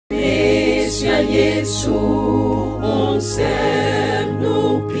Abusua Yesu onsem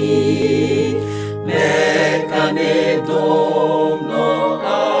nupi mekane domno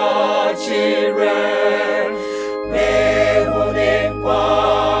achire mehune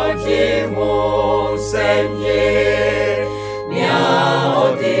kwa jeho senye nya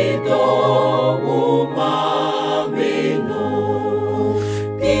odido umamino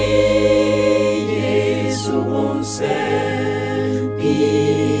pi Yesu onsem pi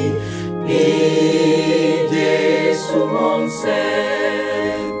Yesu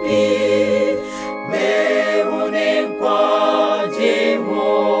onsem pi mehune kwa jeho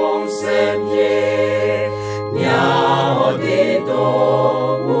senye nya odido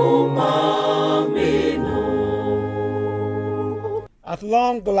umamino. At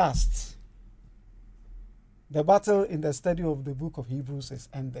long last, the battle in the study of the book of Hebrews is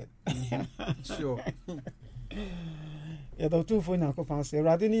ended. Sure. Ya da tu fo nyanko pan se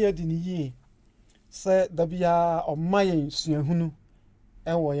rade ni ye di ni ye se da bia o mayen suahunu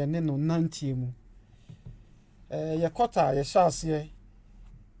e wo ye ne no nantie mu ye kota ye shase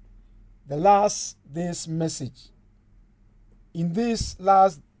the last days message. In these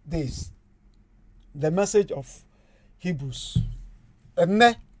last days, the message of Hebrews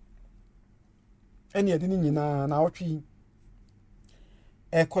enne ene edi ni nyina na otwi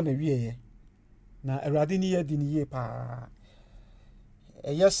e ko na wieye na erade ni ye di ni ye pa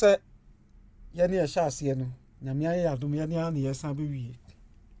yese ye ne shase no nyame aye adom ye ne an ye san be wie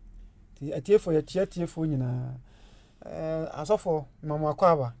ti atiefo ye tiefo nyina asofo mama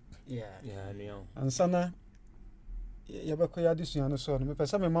akwaba Leon. ansana ye be ko ya disua no so no me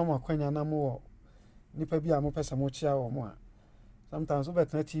pesa me mama akwanya na mo nipa bi a mo pesa mo chia wo mo a sometimes we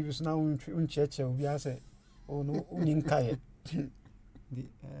better TV so na uncheche obi ase o no uninka ye di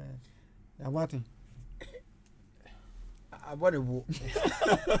ya wati Abonebo.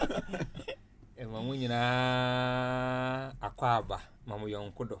 Mamu nyina akwaba mamu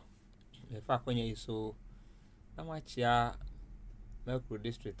yonkodo. Me fa kwanya iso na machia Mercury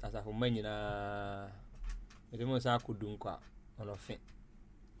district as a nyina me sa kudunkwa onofe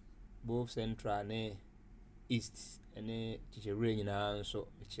both central ne east ene tichire nyina nso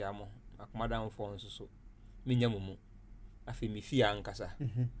mechia mo akomadam fo nso so menya mumu afi mi fi ankasa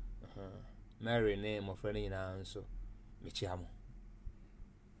Mary ne mo frɛ nyina nso mechia mo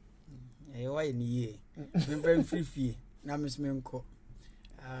why ni ye me free fee na mesmenko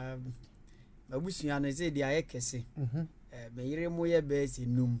mabusua no say dia yekese me yire mo ye be se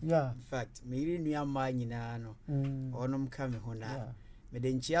num in fact me yire nua ma nyina no onom ka me ho na me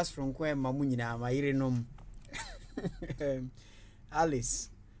de nchias fronko e ma mu nyina ma yire nom Alice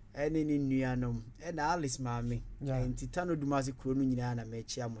ene ni nua nom e na Alice ma me entitano dumase kro no nyina na me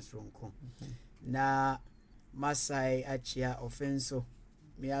chia mo fronko na Masai achia offenso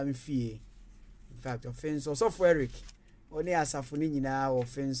me am fie in fact offenso so for Eric oni asafo ni nyina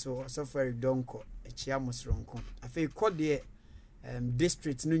offenso so for Eric donko achia mo fronko afi kode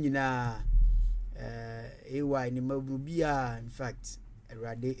district no nyina AY ni mabru bia in fact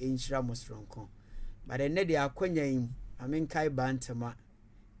erade enhira mo fronko but ene de akwanya im amenkai bantama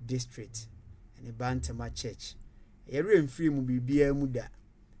district ene bantama church yere mfiri mu bibia mu da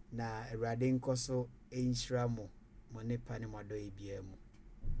na erade nkoso enhira mo ne pa ne mado ebia mu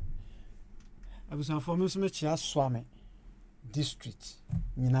abusan for me so me chia swame district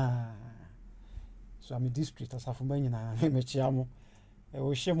nyina swame district asafo ba nyina me chia mo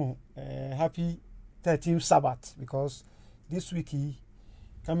we shemo happy 13th Sabbath because this week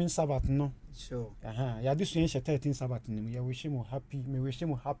coming Sabbath no sure ya this one 13th Sabbath ni ya we shemo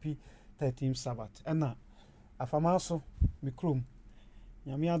happy 13th Sabbath na afama so me krom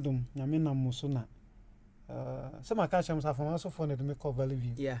nyame adom nyame namuso na some akacham afama so for the make of Valley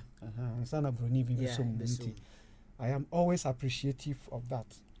View sana broni bi so munti I am always appreciative of that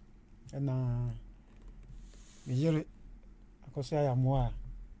and me yere akoso ya moa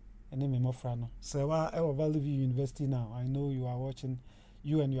ene me mofra no so wa e Valley View University now I know you are watching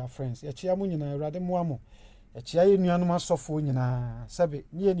you and your friends ya chia mu nyina urade moa mo ya chia ye nuanum asofo nyina sabe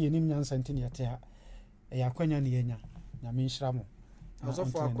ni enim nyansa ntini yete ha ya akwanya ne yenya nyame nhira mo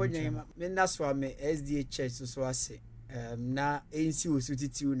asofo akwanya me naswa me SDA church so ase na ensi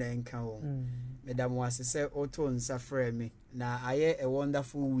osutitiu na enka wo medam wase se auto nsa frɛ me na aye a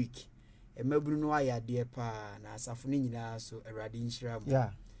wonderful week emaburu no ayade pa na asafo ni nyina so awrade nhira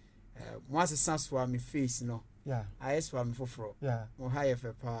mo mo asesa so me face no aye so me foforo mo haye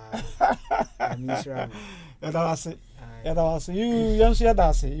fe pa nhira mo that was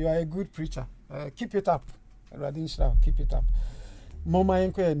you are a good preacher keep it up awrade nhira keep it up Mama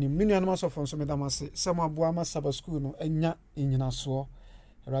yenko ni minu anama so from so medamase samo aboa ma Sabbath school no enya enyina so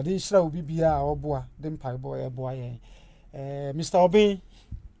Awurade nhyira obi bia a ɔboa de mpaebɔ ɛboa yɛn. Mr. Obin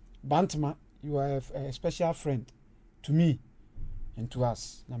Bantama, you are a special friend to me and to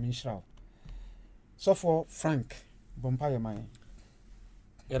us. Na nhyira wo. So for Frank bompa yɛ man.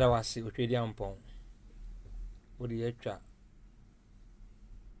 Yɛda wase otwedi ampɔn. Wode yɛtwa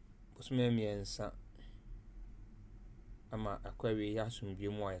bosome miɛnsa ama akwawe ya asomdwe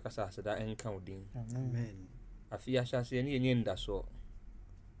mu a yɛkasa aseda enka odin. Amen. Afi ahyase ne yɛni ndaso.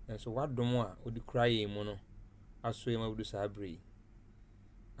 Nso wadom a odi kura yɛ mu no aso yɛ mabudu sabre.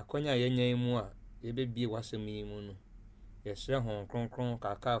 Akonya yɛnya mu a yɛbɛbie wasɛm yi mu no. Yɛsrɛ hon kronkron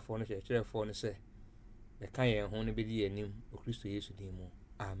kakaafo no kyerɛkyerɛfo no sɛ bɛka yɛn ho no bɛdi yɛnim o Kristo Yesu din mu.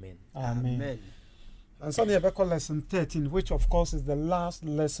 Amen. Amen. And so we have lesson 13, which of course is the last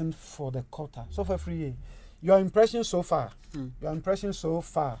lesson for the quarter. So for free, your impression so far,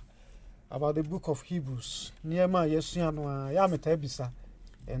 about the book of Hebrews. Niema Yesuano, Yametebisa,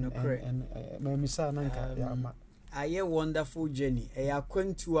 and Memisa Nanka. A wonderful journey. A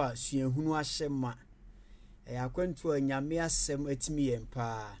to a Sienhunua Shema. A to a Yamia Sem etimi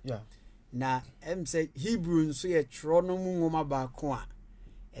empa. Yeah. Na say Hebrew so ye tronomu ba kwa.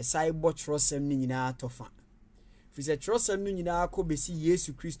 Esai bo trosem ni nyina atofa. Fi se trosem ni nyina akobesi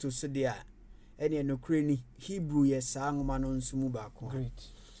Yesu Kristo so de a ene enokre ni Hebrew ye saa ngoma no nsumu ba kwa.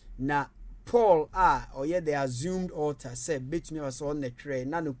 Great. Na Paul oye the assumed author said betumi was on the tray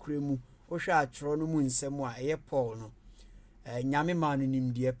na no kremu o hwa atro no mu nsem a eye Paul no nyame ma no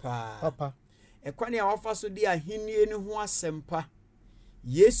nimdie pa Papa ekwane a wafa so de ahenie ne ho asempa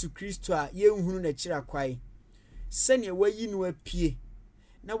Yesu Kristo a ye nhunu na kira kwai sene wayi no apie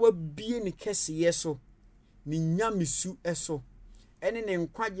na wabie ne keseye so ni nyamesu eso ene ne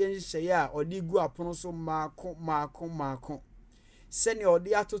nkwaje nhye a odi gu apono so maako sene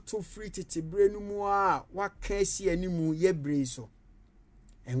odi atoto free titibre no mu a waka asi animu ye bre so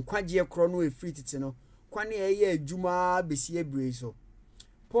nkwaje kro no e free titi no kwane eye adwuma besi e bre so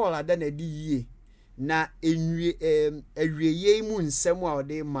Paul ada na di yie na awieye mu nsem a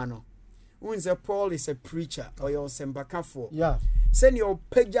odi ma no unze Paul is a preacher or your sempakafo yeah sene o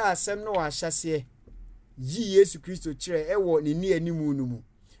pagya asem no wa hyase yi Yesu Kristo kire ewo ne ni animu no mu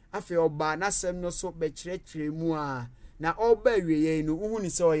afi oba na asem no so be kire mu a na oba wieye no uhu ni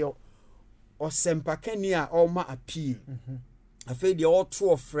se oyo osempakani a oma appeal afi de oto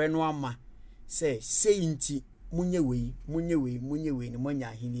ofre no ama say inti munye wei ni monya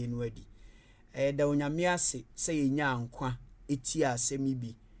ahini no adi da onyame ase say enya ankwa eti asem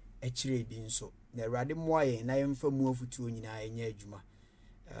bi ekire bi nso na Awurade moaye na yemfa mu afutuo nyina enya adwuma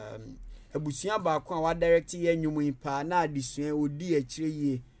abusua ba ko a wa direct ye nwum yi pa na adesua odi akire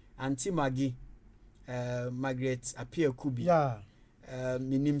yie anti magi Margaret apia kubi yeah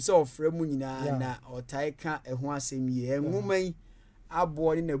minim se ofra mu nyina na otai ka eho asem yie nwuma yi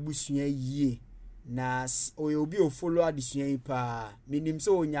abo ni na abusua yie na obi o follow adesua yi pa minim se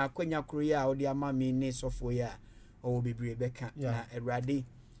onya akwanya kro ya odi ama me ne sofo ya o bebre beka na Awurade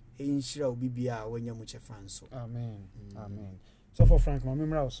inshira obibia wanya mu chefanso. Amen. Amen. So for Frank, my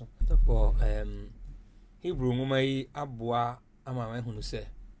memory also. So for Hebrew ngoma aboa ama ma hunu se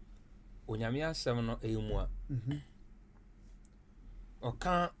onyame asem no eyemu a.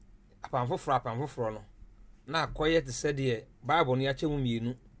 Oka apamfoforo no na akoye te se de Bible no ya chemu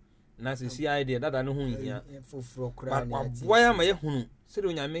mienu na sisi ai de dada no hu hia foforo kura na aboa ya ma ye hunu se de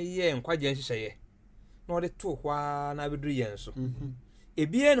onyame ye nkwaje nhyehyeye na ode to kwa na beduru yen so.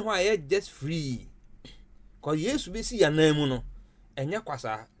 Ebien ho aye just free cause Yesu be si yana mu no enye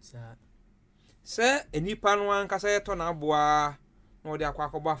kwasa se enipa no ankasa yeto na aboa na ode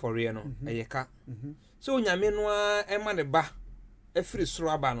akwakoba fore no eyeka so onyame no ema ne ba afiri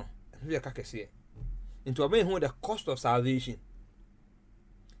soro aba no ye ka kese into oben hu the cost of salvation.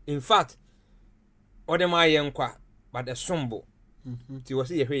 In fact ode ma ye nkwa but the sombo ti wo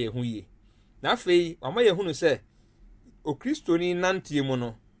se ye hwe ye hu ye na afei wa ma ye hu no se o Kristo ni nantie mu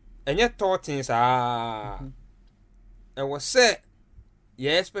no enye totin saa e wo se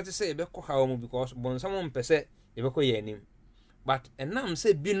ye expect say e be ko hawo mu because bonsam mpese e be ko ye anim but enam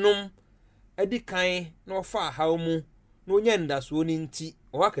se binom edi kan na ofa hawo mu na onya ndaso ni nti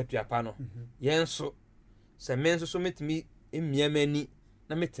o akatuapa no yenso se menso so metimi emiamani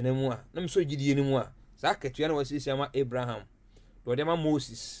na metena mu a na mso gidie ni mu a sa akatua na wasisi ama Abraham do de ma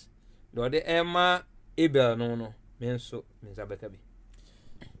Moses do de ema Abel no menso menzabeka bi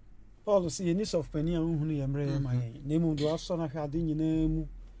Paul see any of penny and hunu yemre ma yen nemu do aso na hwade nyina mu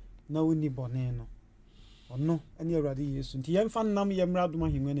na woni bone no ono ene Awurade Yesu nti yemfa nam yemra adoma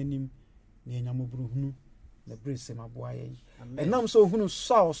hwenwa nanim na enyamoburu hunu na brese maboa yen enam so hunu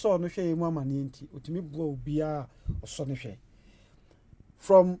so no hwe mu amane nti otimi boa obi a oso ne hwe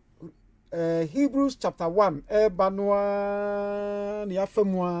from Hebrews chapter 1 Banoa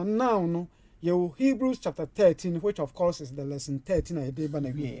Niafamwa now no you Hebrews chapter 13, which of course is the lesson 13 I did ban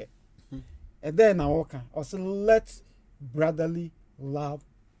a and then also let brotherly love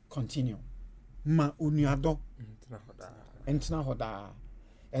continue. Ma unuado entina hoda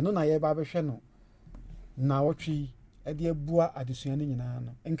eno na ye ba behwe no na wotwi e de abua adesua ne nyina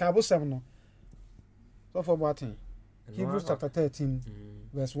no nka abosem no so for what Hebrews chapter 13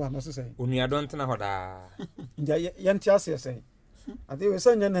 verse 1 also say unuado entina hoda nja yenti ase say ade we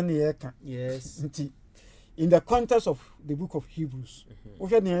say nyana ne ye ka yes nti in the context of the book of Hebrews wo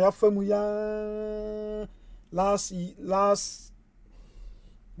hwe ne ya famu ya last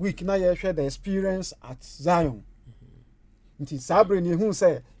week na ye share the experience at Zion. Nti sabre ni hu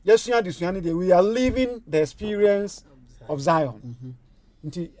say yesua desua ne we are living the experience of Zion.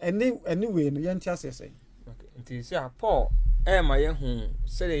 Nti anyway no ye ntia say. Okay. Nti say Paul ma ye hu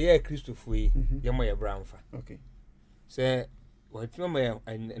say ye Christopher yi ye mo ye bramfa. Okay. Say what you me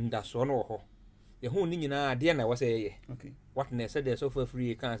ndaso no ho. Ye hu ni nyina ade na wo say ye. Okay. What na say the so for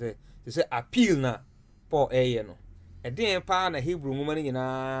free can say appeal na Paul ye no. Eden pa na Hebrew ngoma ni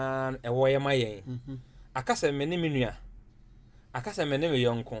nyina ewo ye mayen akasa me ne menua akasa me ne me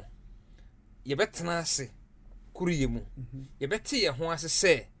yonko ye betena ase kuriye mu ye bete ye ho ase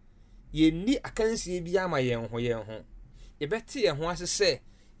se ye ni akansie bi ama ye ho ye bete ye ho ase se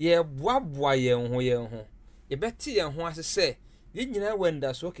ye boaboa ye ho ye bete ye ho ase se ye nyina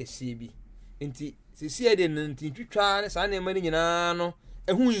wenda so kese bi nti sisi ede nti twitwa ne sa na ema ni nyina no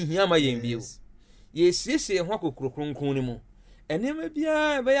ehu nhia ma ye bio yesiesie ho akokrokronkron ni mu enema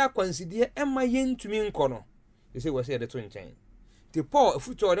bia be ya kwansidie ema yentumi nkọ no yese wo se de to nchen ti Paul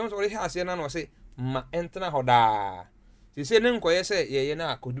afuto de so re ha ase na no se ma entena hoda yese ne nkọ yese ye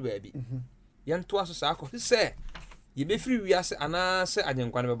na akodu ba bi yento aso sa akọ se ye be firi wiase ana se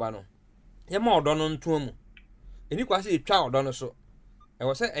agenkwa ne beba no ye ma odo no nto mu eni kwa se etwa odo no so e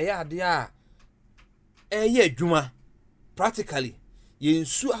wo se eye ade a eye adwuma practically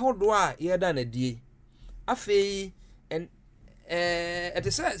yensu ahodo a ye da na die afei en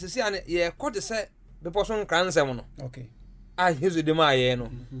etese sisi ane ye kode se be poso nkransem no okay a hezu de ma ye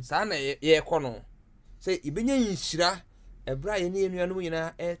no sa na ye kọ no se ibenya yinhyira ebra ye ne enuanu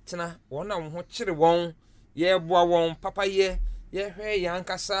nyina etena wona wo ho kyere won ye boa won papa ye hwe ya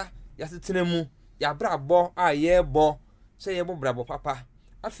nkasa ya tetena mu ya bra bo a ye bo se ye bo bra bo papa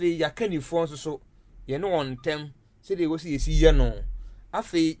afei ya kanifo nso so ye ne won tem se de wo se yesi ye no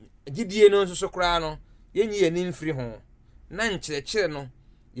afei gidie no nso so kra no yenyi ye ni mfiri ho na nkyerɛkyerɛ no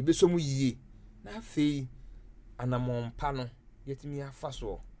yebesom yie na afei anamompa no yetimi afa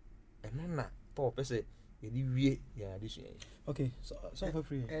so eno na Paul pese yedi wie ya adesua. Okay, so for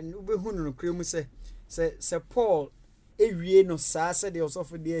free and ubehu no kremu se Paul ewie no saa se de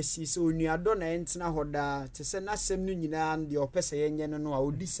osofo de asi se onuado na entena hoda te se na sem no nyina de opese yenye no a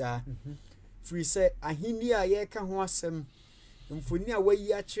odi saa free se ahini a ye ka ho asem mfoni a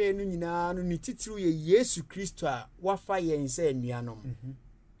wayi a kire no nyina no ni titiru ye Yesu Kristo a wafa yen se anuanom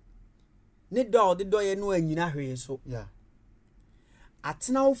ne do ye no anyina hwe so yeah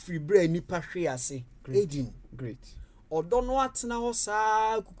atena wo free bra nipa hwe ase aging great odo no atena ho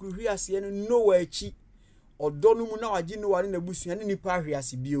saa kukuhwe ase no wa achi odo no mu na wage no ware na busua ne nipa hwe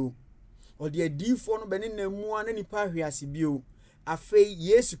ase bio ode adifo no bene na mu na nipa hwe ase bio afei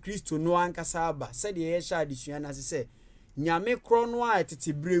Yesu Kristo no ankasa aba se de ye sha adesua na se nyame kro no a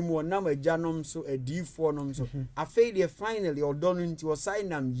tete bremu onam agyanom so adifo no so afei de finally odo no nti osai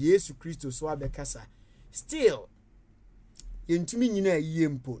nam Yesu Kristo so abekasa still yentumi nyina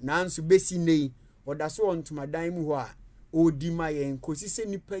yempo nanso besi nei odaso ontomadan mu ho a odi ma yen kosi se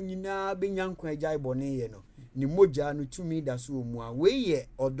nipa nyina benyankwa agya ibone ye no ni moja no tumi daso mu a we ye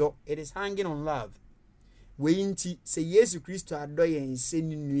odo it is hanging on love we nti se Yesu Kristo ado yen se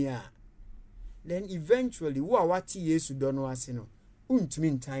ni nua then eventually wo a wati Yesu do no ase no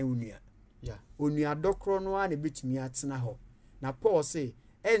untumi ntan onua yeah onua dokro no a na betumi atena ho na Paul say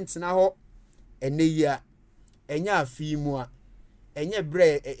entena ho eneyia enya afi mu a enye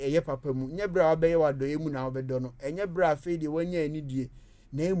bre eye papa mu nye bre obeye wado emu na obedo no enye bre afi de wanya anidie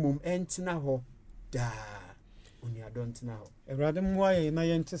na emum entena ho da onua do ntena ho Ewurade mmoa ye na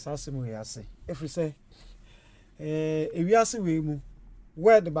yente saase mu yase efri se ewiase we mu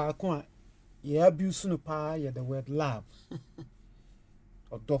word ba ko a ye abuse no pa ye the word love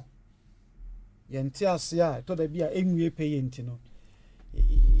odo yente ase a to da bia enwie pe yenti no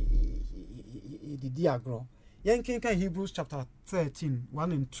didi agro yenkenka Hebrews chapter 13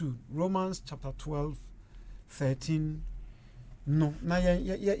 1 and 2 Romans chapter 12 13 no na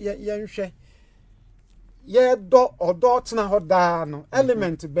yenhwe ye do odo tena ho daa no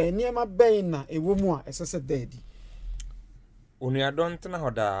element be niema be na ewo mu a esese daadi onuadɔ ntena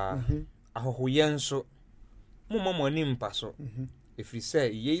hɔ daa ahohoyɛ nso momma ani mpa so ɛfiri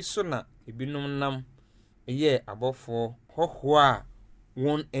sɛ yei so na ebinom nam ɛyɛ abɔfoɔ hɔhoɔ a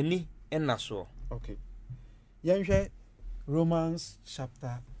wɔn ani ɛna soɔ. Okay, yɛnhwɛ Romans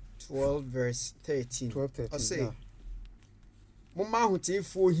chapter 12 verse 13. 12:13. I say, Momma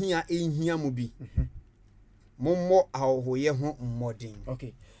ahoteefoɔ hia ehia mu bi. Mommo ahohoyɛ ho mmɔden.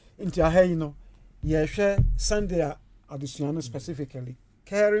 Okay, into aha yi no yɛhwɛ Sunday adesua specifically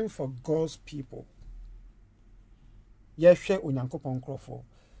caring for God's people. Yɛhwɛ onyankopɔn nkrɔfoɔ.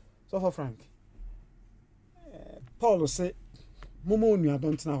 So for Frank, Paul say momo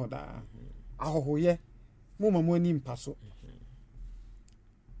onuadɔ ntena hɔ daa ahohoyɛ momma mo ani mpa so.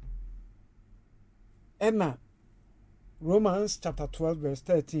 Ɛna Romans chapter 12 verse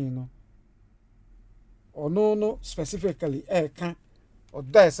 13 no no specifically ɛka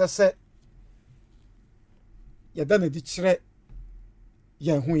ɔda ɛsɛ yɛda na di kyerɛ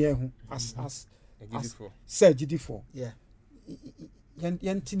yɛn ho as sɛ gyidifo. Yeah.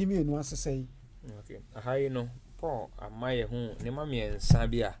 Yɛntini mmienu ase sɛ yi. Okay, aha yi no Paul ama yɛ ho nneɛma mmiɛnsa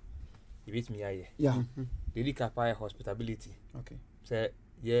bi a yɛbɛtumi ayɛ. Yeah. Dedi kapa yɛ hospitality. Okay. Sɛ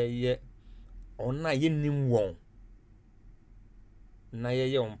yɛyɛ ɔna yɛnim wɔn na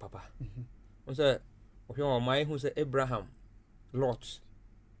yɛyɛ wɔn papa. Sɛ ɔhwɛ wɔn ma yɛhu sɛ Abraham, Lot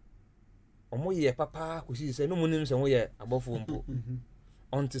ɔmo yɛ papa kɔsi sɛ no mu nim sɛ ho yɛ abɔfo mpo.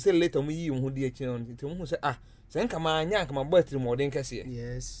 Ɔnte sɛ later mo yi ho di akyi no nti mo hu sɛ sɛ nka ma anya nka ma bɔ atiri mɔden kɛseɛ.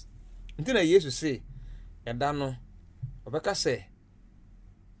 Yes. Nti na Yesu se ɛda no ɔbɛka sɛ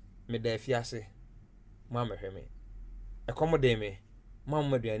meda afiase ma mehwɛ me ɛkɔm de me ma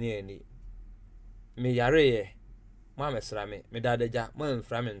mo aduane ani me yareyɛ ma mesra me meda adagya ma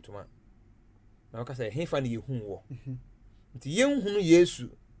mfra me ntoma na ɔka sɛ hefa ne yehu wɔ nti yenhunu Yesu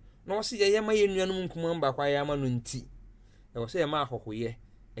na ɔse yɛyɛ ma yenuanom nkuma mba kwa yɛ ama no nti ɛwɔ sɛ yɛ ma ahohoyɛ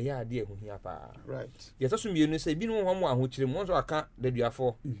ɛyɛ ade ɛho hia paa. Right. Yɛtɔ so mmienu sɛ binom hɔ mo ahokyere mu nso aka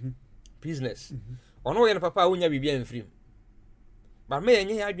daduafo business ɔno yɛ no papa a wonya bibia mfirim ba me yɛ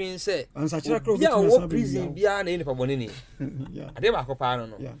nyɛ adwen sɛ obi a wɔ prison bia na yɛ nipa bɔne ni ade baako paa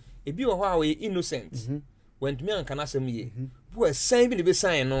no ebi wɔ hɔ a wɔyɛ innocent wantumi anka n'asɛm yie bu ɛsan bi ne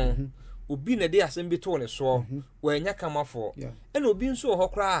bɛsan no obi na de asɛm bi too ne soɔ wɔanya kamafoɔ ɛna obi nso wɔ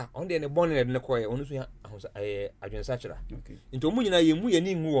hɔ koraa ɔno deɛ ne bɔne na de ne kɔɛ ɔno nso adwensakyera nti ɔmo nyinaa yɛmu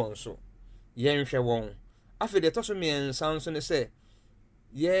yɛni ngu wɔn so yɛnhwɛ wɔn afei deɛ ɛtɔ so mmiɛnsa nso ne sɛ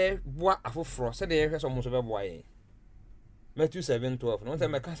yɛboa afoforɔ sɛdeɛ yɛhwɛ sɛ ɔmo nso bɛboa yɛn. Matthew 7:12 no sɛ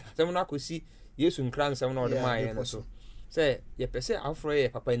mɛka asɛm no akɔsi Yesu nkra nsɛm na ɔde maa yɛn no so sɛ yɛpɛ sɛ afoforɔ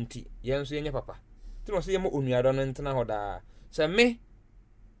yɛ papa nti yɛn nso yɛnyɛ papa nti na ɔsɛ yɛma onuadɔ no ntena hɔ daa sɛ me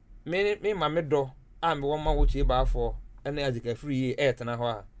ma me dɔ a mewɔ ma wokyie baafoɔ ɛne adzikafiri yie ɛɛtena hɔ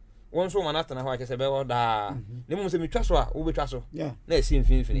a wɔn nso ma no atena hɔ a kyɛ sɛ bɛwɔ daa na mmom sɛ metwa so a wobɛtwa so na ɛsi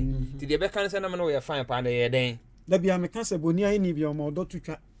mfimfini nti deɛ ɛbɛka no sɛ na me no wɔyɛ fine paa na yɛ dɛn da bia meka sɛ boni ayɛ bi ɔma ɔdɔ to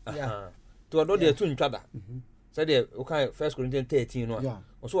twa to ɔdɔ deɛ to ntwa da sɛdeɛ woka 1 Corinthians 13 no a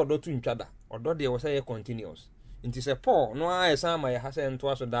ɔso ɔdɔ to ntwa da ɔdɔ deɛ wɔ sɛ yɛ continuous nti sɛ Paul no a ɛsan ma yɛ ha sɛ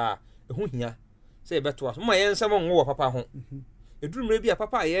ntoa so daa ɛho hia sɛ yɛbɛtoa so ma yɛn nsɛm ngo wɔ papa ho ɛduru mmerɛ bi a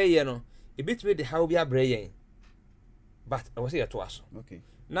papa a yɛyɛ no ɛbɛtumi de haw bi abrɛ yɛn but ɛwɔ sɛ yɛtoa so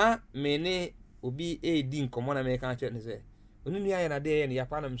na me ne obi ɛdi nkɔmmɔ na meka kyerɛ ne sɛ ɔno nua yɛ nadeɛ yɛ no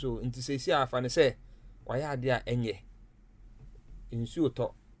yɛpa nam so nti sɛ si afa ne sɛ wayɛ adeɛ a ɛnyɛ nsuo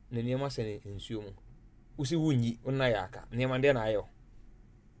tɔ na nneɛma sɛ ne nsuo mu wosi wunyi wonna yɛ aka nneɛma deɛ na ayɛ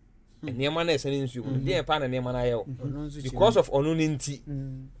nneɛma na ɛsɛ ne nsuo mu deɛ pa na nneɛma na ayɛ because of ɔno ne nti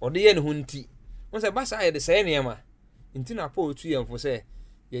ɔde yɛ ne ho nti wɔn sɛ basa yɛ de sɛ nneɛma nti na Paul tu yɛn fo sɛ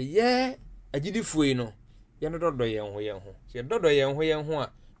yɛyɛ agyidifoɔ yi no yɛn dɔdɔ yɛn ho sɛ yɛdɔdɔ yɛn ho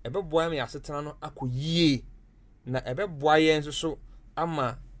a ɛbɛboa me asetena no akɔ yie na ɛbɛboa yɛn nso so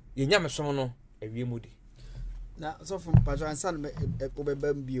ama yɛnya mesom no awie mu di na so from patron san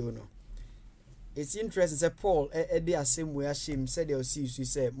obebam bio no it's interesting say Paul the asem we ashim said they see you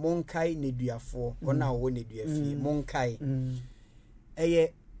say monkai neduafo ona wo neduafie monkai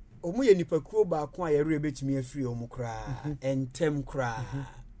eye omu ye nipakuo ba ko a yere betumi afiri omu kra entem kra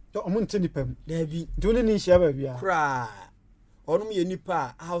to omu nte nipam da bi dune ni hia ba bia kra onum ye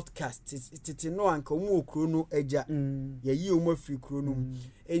nipa outcast titi no anka omu okro no agya ye yi omu afiri kro no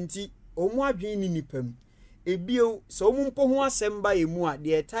enti omu adwen ni nipam ebio so mumpo ho asemba emu a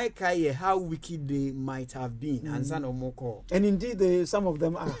the taika ye how wicked they might have been and some of them and indeed some of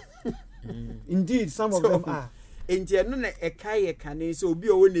them are indeed some of them are enti no na ekai ye kane so obi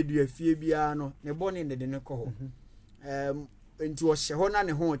o ne duafie bia no ne bone ne de ne ko nti wo hye ho na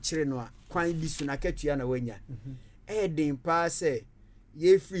ne ho kyere no a kwan bi su na katua na wanya den pa se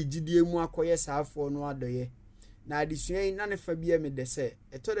ye free gidie mu akoye saafo no adoye na adesua na ne fa bia me de se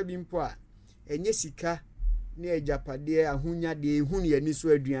etoda bi mpo a enye sika ne ajapade ahonya de ehunu ye ni so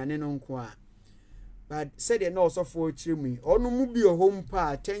aduane no nko a but said na osofo kyere mu onu mu bi ho mpa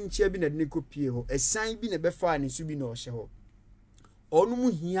atenchia bi na de ne kopie ho esan bi na befa ne su bi na ohye ho onu mu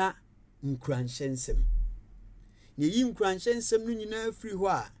hia nkranhyensem ye yi nkranhyensem no nyina free ho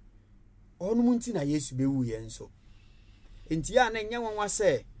a onu mu nti na Yesu bewu ye nso enti ya na nya nwanwa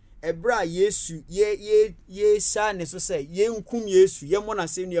se ebra Yesu ye sa ne so se ye nkum Yesu ye mo na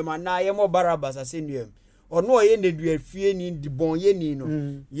senuam na ye mo Barabas asenuam ono ye nedua fie ni dibon ye ni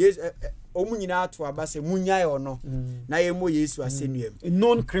no Yesu omu nyina ato aba se munyae ono na ye mo Yesu asenuam a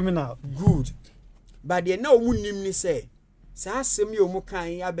known criminal good but ye na omu nim ni se sa asem ye omu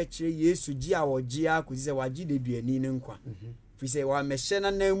kan abekire Yesu gi a wogi akozi se wagi dedua ni ne nkwa fi se wa mehye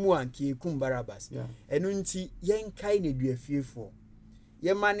na namu anke kum Barabas enu nti ye nkai nedua fiefo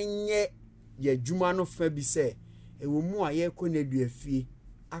ye mane nye ye dwuma no fa bi se ewo mu a ye ko nedua fie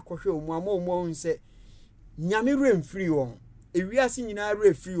akohwe omu ama omu on se nyame remfiri won ewiase nyina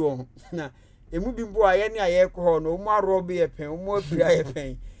refiri won na emu bi mbo aye ne aye ko ho no omu arobe ye pen omu apira ye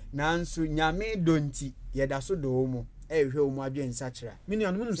pen nanso nyame donti ye da so do omu ehwe omu adwe nsachira mini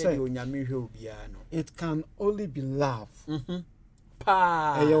anu mu say nyame hwe obia no it can only be love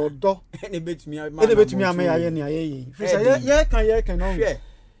pa e yodo ene betumi ama ya ye ne aye yi fi say ye kan no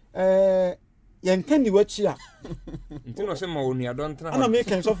ye nkan ni wachi a nti no se ma onu adon tena ana me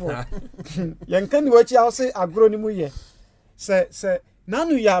kan so for ye nkan ni wachi a se agro ni mu ye se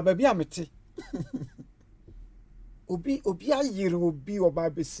nanu ya ba bi amete obi ayire obi oba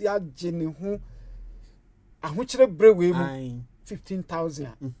besi agye ne ho ahokyere brewe mu 15,000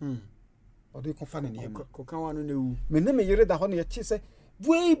 ode ko fa ne ne ma ko kan wanu na wu me ne me yire da ho ne ye chi se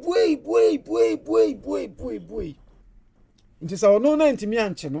buei nti sa ono na ntimi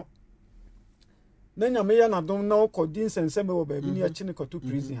anche no na nyame ya na dom na okodi nsensem wo ba bi ne achi ne koto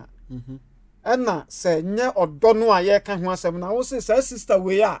prison ha na se nye odo no a ye ka ho asem na wo se sa sister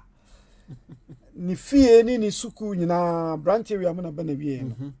we a ni fie ni suku nyina branch area mo na ba na wie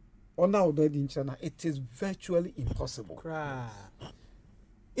no ona odo di nche na it is virtually impossible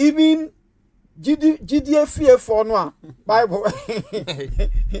even GDA fie for no a Bible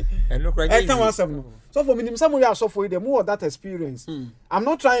eno kwa I can't answer no so for minimum some we so for them more that experience I'm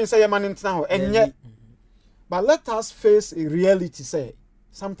not trying to say man in town and yet but let us face a reality say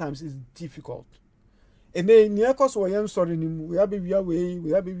sometimes it's difficult and then near cause we am sorry we have be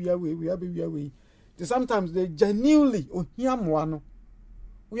away sometimes they genuinely oh here mo no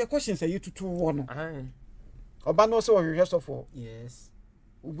we are questions say you to one oba no say we so for yes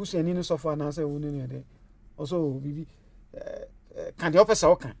ubusu ani no so for na say woni ne de also bibi can the officer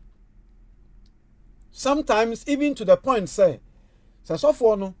okay sometimes even to the point say so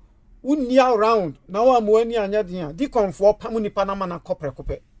for no unni around na wa mo ani anya den di konfo pam nipa na mana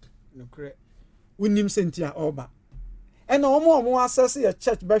koprekope no kre unnim sentia oba and omo access your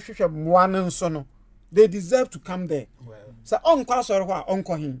church ba hwehwe moa no nso no they deserve to come there so on kwa soro ho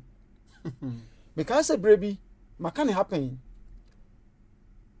onko hin because say brebi maka ne happen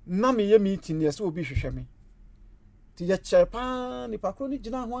na me ye meeting yes obi hwehwe me ti ya chepa ni pakro ni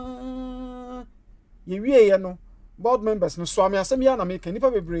gina ho ye wie ye no board members no so am asem ya na me kan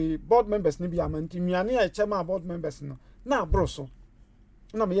nipa bebre board members ni bi amanti miane ya chema board members no na abro so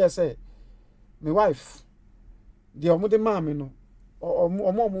na me ye say my wife the omude maame no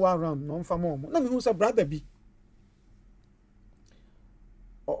omo around no mfa mo na me hu say brother bi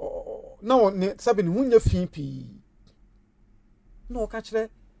na ne sabi ni hunya fipi no ka kire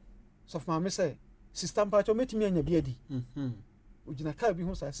so for me say sister mpacho metimi anya bi adi ugina ka bi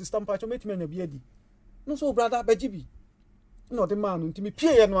hu say sister mpacho metimi anya bi adi no so brother bajibi no the man ntimi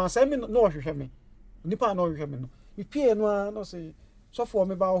pie ye no asem me no hwehwe me nipa no hwehwe me no mi pie no no say so for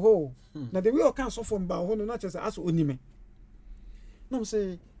me ba ho na the way o kan so for me ba ho no na che say aso onime no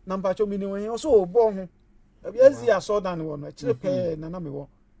say na mpacho mi ni won so obo ho abi azi aso dan wo no kire pe na me wo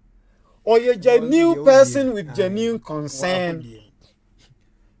or a genuine person with genuine concern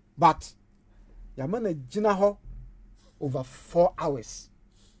but your man gina ho over 4 hours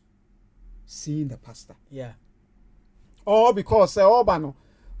seeing the pastor all because oba no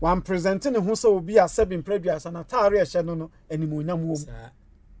one presenting who so be a seven previous and atare e hye no animonyam wo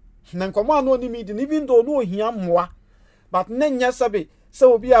na nkomo ano ni me even though no hia moa but nenya sabe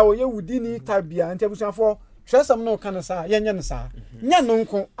so obi a wo ye wudi ni tabia ntiabusuafo hwesam no kan sa yenye ne sa nya no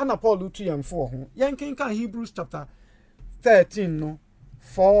nko ana Paul tu yemfo ho yenken kan Hebrews chapter 13 no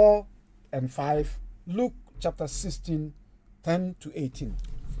 4 and 5 Luke chapter 16 10 to 18.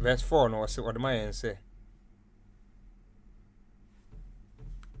 Verse 4 no was what my and say.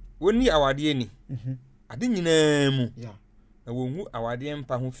 When you awade ni. Ade nyina mu. Yeah. Na wonhu awade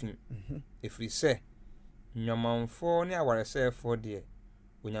mpa ho fi. Efri say nyamanfo ne awaresefo de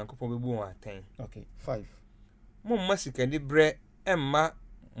onyankopon bebu won aten. Okay, 5. Mo masika ni bre emma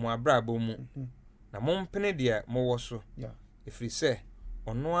mo abrabo mu. Na mo mpene de mo wo so. Yeah. Efri say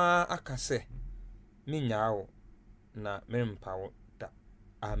ono a akase me nyaawo na mempa wo da.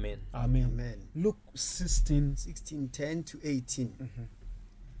 Amen. Amen. Luke 16 10 to 18.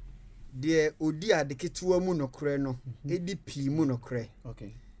 De odi ade ketewa mu nokre no edi pii mu nokre.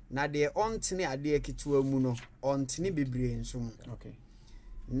 Okay. Na de ontene ade ketewa mu no ontene bebre nso mu. Okay.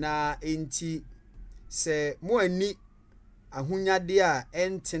 Na enti se mo ani ahunyade a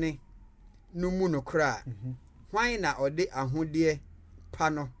entene no mu nokre a hwan na ode ahode pa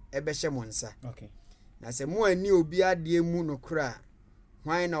no ebehye mo nsa. Okay. Na se mo ani obi ade mu nokre a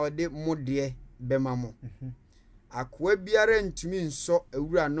hwan na ode mode bema mo. Akwa biara ntumi nso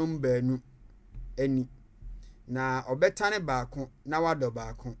awura nombaanu ani na obetane baako na wado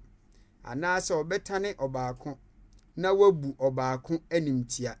baako anaase obetane obaako na wabu obaako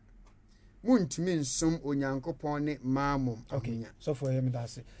animtia muntumi nsom onyankopon ne maamom. Okay, so for him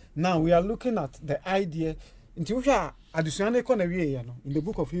that's it. Now we are looking at the idea into which additional economy in the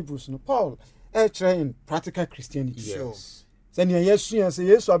book of Hebrews no Paul train practical Christianity. Yes. Then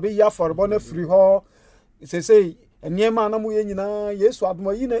yes abi ya for born free ho say enema na mu ye nyina Yesu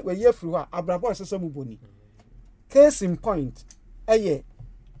adoma yi na we ye free ho abrabo asesa mu boni. Case in point eye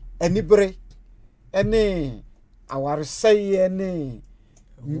enibre ene awaresai ene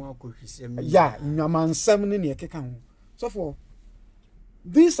yeah nyamansam ne ne keka ho. So for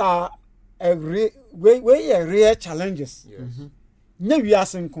these are a real challenges. Yes. Nya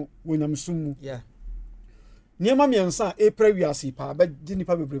wiase nko wonyamsum mu. Yeah. Niema miensa e pra wiase pa ba di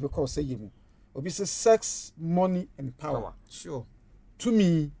nipa bebrebe call say yemu. Obi say sex, money and power. Sure. To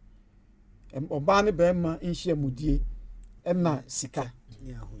me oba ne be ma nhia mudie na sika.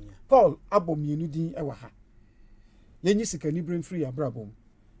 Yeah. Paul abomienu din e wa ha. Yenyi sika ni brain free abrabom.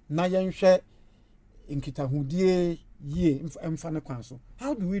 Na yenhwe nkitahudie ye emfa ne kwan so.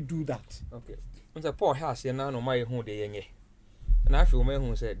 How do we do that? Okay. Unse Paul has ye na no mai hu de yenye. Na afi o mai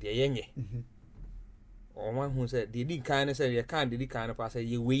hu say de yenye. O mai hu say de di kan ne say ye kan de di kan ne pa say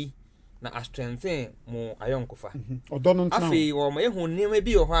ye wei na a strengthen mo ayonkofa. Odo no ntana. Afi o mai hu nema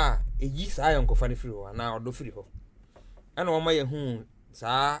bi o ho a eyi sa ayonkofa ne firi ho na odo firi ho. Ana o mai hu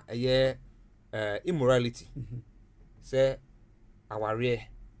sa eye immorality. Say aware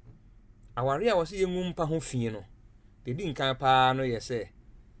was ye mpa ho fi no. De di nkan pa no ye say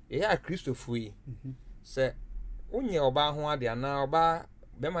ye ya Christopher yi. Say onye oba ho ade na oba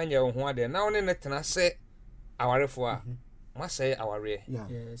be ma nye ho ade na one ne tena se awarefo a ma say aware.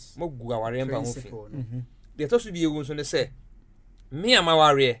 Yes. Mo gu aware mpa ho fi. De to so bi ewu so ne say me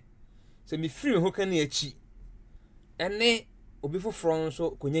amaware say me free ho kan e achi ene obi foforo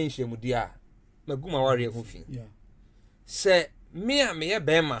nso konye nhyiamudi a magu maware ho fi. Say me a me ye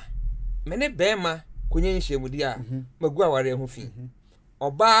bema me ne bema konye nhyiamudi a magu aware ho fi.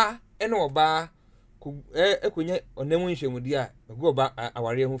 Oba ene oba ekonye onemu nhyiamudi a magu oba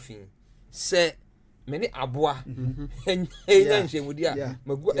aware ho fi. Say me ne aboa enya nhyiamudi a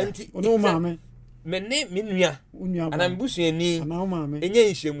magu anti ono maame me ne me nua ana mbusuani enya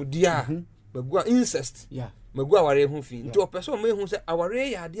nhyiamudi a magu incest magu aware ho fi. Nti opeso me hu say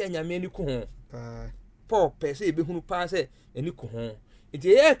aware ya ade anyame ani ku ho Paul pese e be hunu pa say ani ku ho. Nti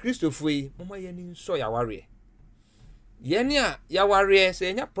ye Christopher yi mama ye ni nso ya ware ye ni a ya ware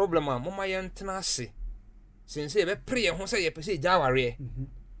say enya problem a mama ye ntena ase sense e be pre ye ho say ye pese ja ware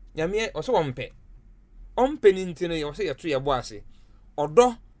nyame o so wompe ni ntino ye o say ye to ye bo ase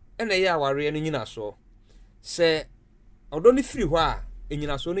odo ena ye aware no nyina so say odo ni free ho a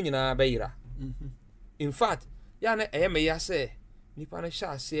enyina so no nyina ba yira. In fact ya na eye me ya say nipa na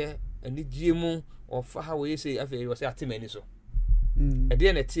sha ase ani giemu ofa ha we say afa we say atemani so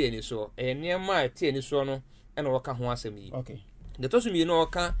ede na tie ni so niam tie ni so no ena woka ho asem yi. Okay. De to so mi no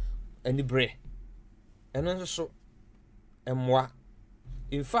woka ani bre eno nso so emwa.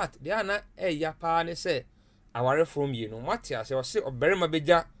 In fact dia na ya pa ne say aware from yi no mate ase o say oberema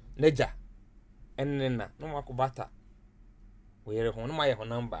beja naja enna no makobata we yere ho no maye ho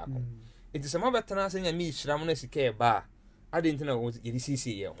namba ako. It is sama betana ase nya mi hyiram na sika ba ade ntina wo yeri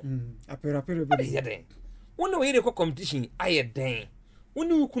sisi ye ho apera be ye den wona we yere ko competition aye den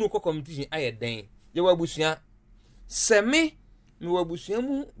wona ukunu ko competition aye den ye wa busua seme mi wa busua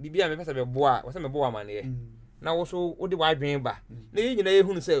mu bibia me pesa be boa wo se me boa ma ne na wo so wo de wa adwen ba na ye nyina ye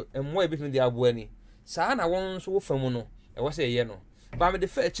hunu se emmo e betumi de aboa ni saa na won so wo famu no e wo say ye no ba me de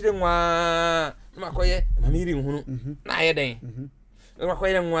fa chire nwa ma koye ma mi ri nhunu na aye den ma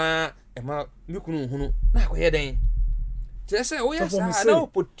koye nwa e ma mi kunu nhunu na koye den te say wo ya sa na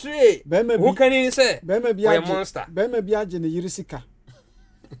portray wo kan say be monster be ma bi age ne yirisika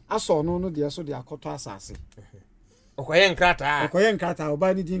aso no de so de akoto asase okoye nkrata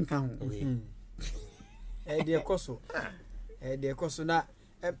oba ni din kan ho de koso na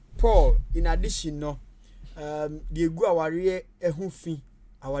Paul in addition no the egu aware ehufi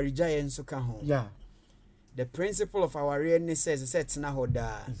awarija ye nso ka ho yeah the principle of aware ne says set na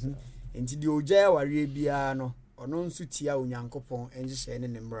hoda enti the oja aware bia no ono nso tia onyankopon enhye ne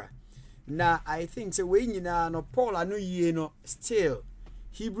nemra na I think say we nyina no Paul anu yie no still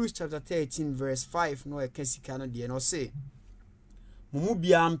Hebrews chapter 13 verse 5 no ekasika no de no say mumu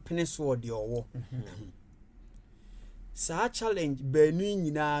bia mpene so de owo sa challenge benu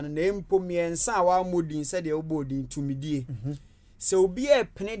nyina no na empo miensa wa modin se de obodin tumidie se obi e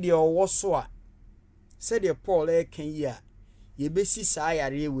pene de owo so a se de Paul e kan yi a ye besi sa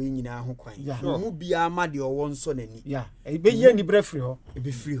yare we nyina ho kwan mumu bia ma de owo nso nani e be ye ni brefri ho e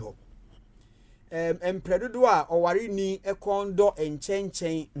be free ho empredodo a oware ni ekondo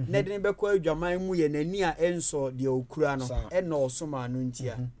enchenchen na de ne bekọ adwaman mu ye nani a enso de okura no e na osoma no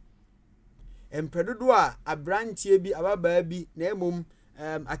ntia empredodo a abrantie bi ababa bi na emom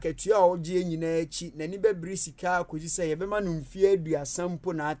akatua a ogie nyina achi nani bebiri sika koji se ye bema no mfie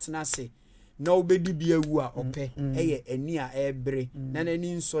aduasampo na atena se na obedi bi awu a ope eye ani a ebre na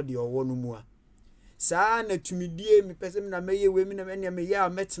nani nso de owo no mu a saa na tumidie mi pese na meye we mi na me ya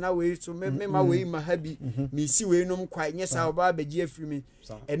metena we so me ma we ma ha bi mi si we nom kwa nye saa oba beji afiri mi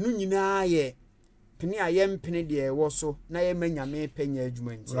enu nyina ye pene aye mpene de ewo so na ye manyame penya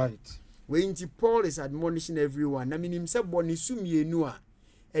adwuma nti right we nti Paul is admonishing everyone na minim se boni sumienu a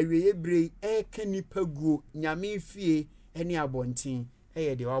ewiye bre e kanipa guo nyame fie ene abonten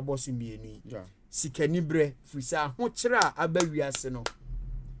eye de wabo sumienu sikani bre frisa ho kire a abawiase no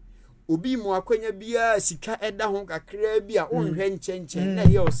obi mu akwanya bia sika eda ho kakra bi a onhwe nchenchen na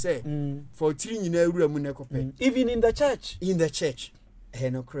ye o say for tiri nyina awura mu ne kope even in the church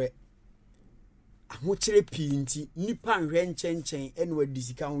no kre ahokyere pinti nipa nhwe nchenchen ene wadi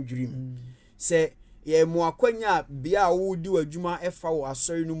sika ho dwirim se ye mu akwanya bia wo di wadwuma efa wo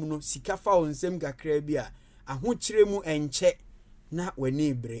asori no mu no sika fa wo nsem kakra bi a ahokyere mu enche na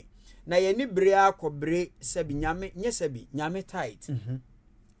wani bre na ye ni bre akobre se bi nyame nye se bi nyame tight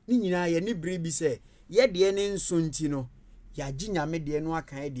ni nyina ye ni bre bi se ye de ne nso nti no ya gi nyame de no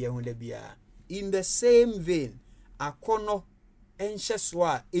akan de ho da bia in the same vein akono enhye so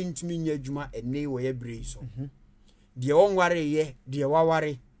a entumi nya adwuma ene wo ye bre so de onware ye de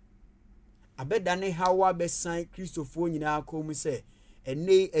waware abeda ne hawa besan Christopher nyina akomu se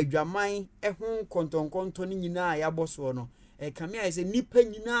ene adwaman ehun kontonkonto ni nyina ya boso no kame a se nipa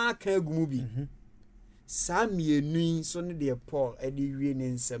nyina ka agumu bi saa mienu so ne de Paul edi wie ne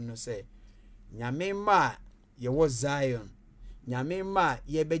nsem no se nyame ma ye wo Zion nyame ma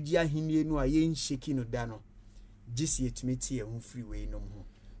ye beji ahenie no a ye nsheki no da no gisi etumeti ye ho free we no ho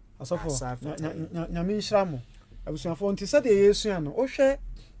asofo nyame nhyira mo abusuafo nti se de Yesu ano o hwe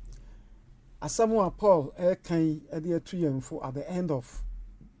asamu a Paul kan ede atu yemfo at the end of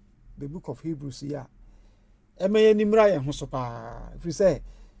the book of Hebrews ya emeye nimra ye ho so pa fi se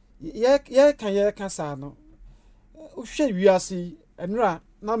ye kan sa no o hwe wiase enra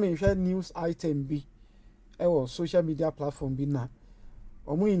na me hwe news item bi e wo social media platform bi na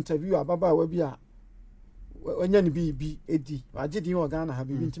omu interview ababa wa bi a onya ni bi edi agidi wo Ghana ha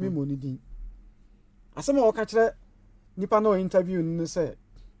bi ntimi mo ni din asema wo ka kire nipa na interview ni se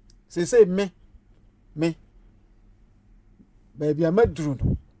me baby amaduru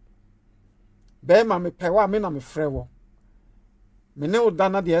no be ma me pewa me na me frɛ wo me ne oda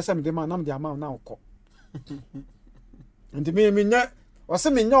na de ese me de ma na me de ama na okɔ nti me nya wose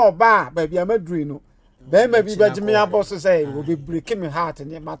me nya oba baby amaduru no be ma bi baji me aboso say wo be break me heart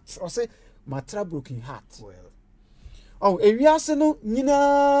ne ma wose matra broken heart oh ewiase no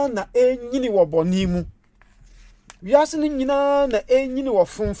nyina na enyini wo boni mu wiase no nyina na enyini wo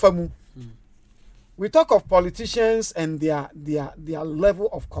funfa mu. We talk of politicians and their level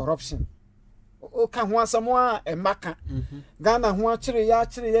of corruption. O ka ho asamoa e maka. Ghana ho akire ya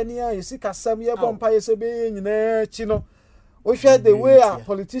ni a yesika sam ye bompa yesebe nyina chi no. O hwe the way our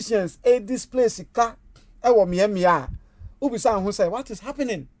politicians this place ka e wo mia ubisa ho say what is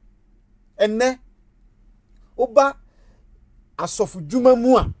happening? Enne oba asofu dwuma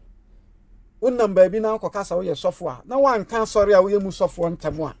mu a wonnam ba bi na akokasa wo ye sofo a na wanka sori a wo ye mu sofo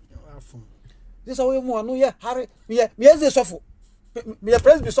ntamo a this away mu anu ye hare me ze sofo me a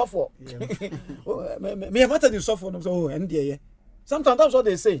praise be software. Me a matter the software. So and dear. Sometimes that's what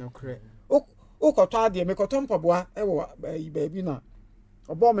they say. Oh, cotton dear, me cotton pabwa, baby na.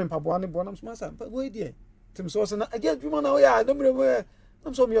 A bomb in pabwa and bonum smasa. But wait dear. Tim Sauce and I get you know, yeah, I don't remember.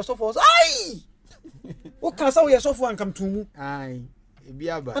 I'm so me a software. Aye! What can I say? Your software and come to me? Aye.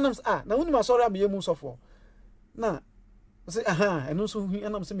 Biaba. And I'm now only my sorry, I'm a moon software. Nah, I say, aha, and also,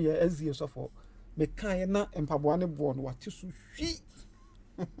 and I'm saying, as your software. Me kayana empaboane bo no wate so hwi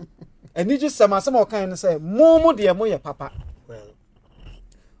eni je sama kan say momo de mo ye papa Well,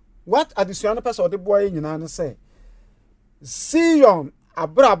 what additional person de boy nyina ne say Sion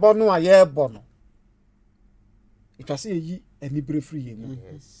abrabo no aye bo no itwase yi eni bre free ye ni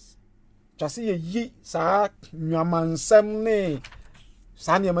yes. twase yi sa nwamansam ne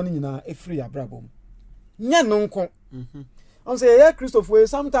sa ne ma nyina e free abrabo nya no nko I'm saying, yeah, Christopher,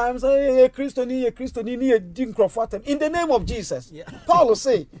 sometimes, yeah, Christoni, in the name of Jesus. Yeah. Paul will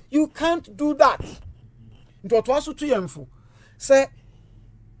say, you can't do that. Say,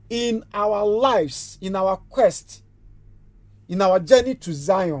 in our lives, in our quest, in our journey to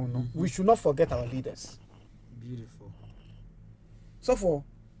Zion, we should not forget our leaders. Beautiful. So for,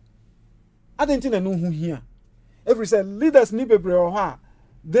 I didn't know who here. Every said, leaders,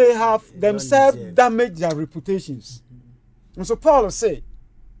 they have themselves damaged their reputations. And so Paul will say,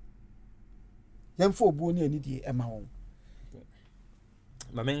 "Yam for boni ani die ema won."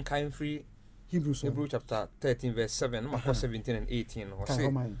 Mamen kind free Hebrew chapter 13 verse 7, Mark 17 and 18. Or say,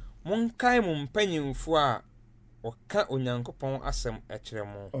 "Mon kai mo mpanyimfo a oka onyankopon asem ekyere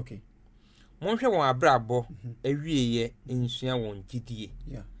mo." Okay. Mon hwe won abrabo awieye nsua won gidie.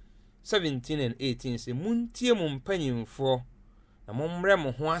 Yeah. 17 and 18 say, "Muntie mo mpanyimfo na mommre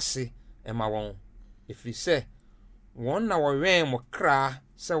mo ho ase ema won." Efiri say one na wɔwɛn mo kra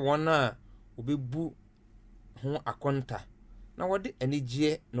sɛ wɔn a obebu ho akonta na wɔde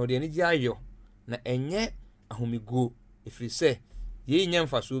anigye na wɔde anigye ayɔ na ɛnyɛ ahomigo efiri sɛ yɛn nya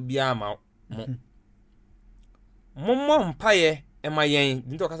mfaso bia ma mo mommo mpaye ɛma yɛn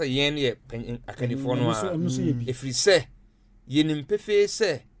dinto kasa yɛn ne yɛ akanifo no a efiri sɛ yɛnim pefe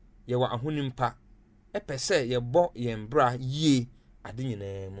sɛ yɛwɔ ahonimpa ɛpɛ sɛ yɛbɔ yɛn bra yie ade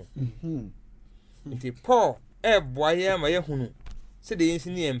nyinaa mu nti Paul boye ma ye hunu se de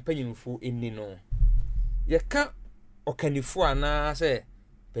yin ni empanyimfo enni no ye ka okanifo ana se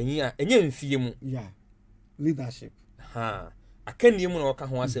panyin a enye mfie mu leadership akani mu na oka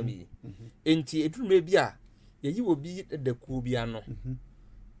ho asem yi enti eduruma bi a ye yi obi dakuo bi ano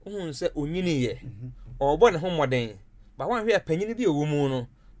ohun se onyini ye obo ne ho moden ba wan hwe panyin bi ewo mu no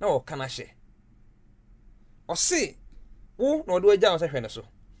na oka na hye ose wo na odo agya o se hwe ne so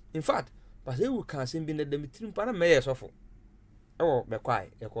in fact but they will can sing the Dimitri Pana Mayor Sofo. Oh,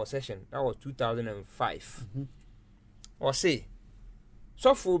 Bequai, a concession. That was 2005. Or say,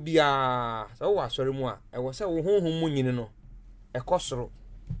 Sofo be a so sorry more. I was a home moon, a costro.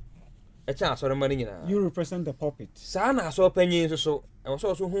 A chance or money. You represent the puppet. Sana saw pennies so. I was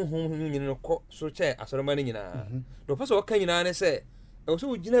also home so chair as a money. The person can you say, I was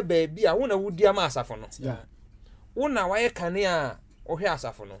so dinner baby. I wonder who dear massa for no. Yeah. One now I can hear or hear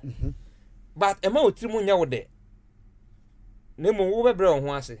safono. But ema otrimu nya wo de nemo wo bebre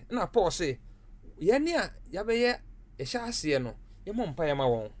ho ase na Paul say ye ne a ya be ye ehya ase no ye mo mpa ye ma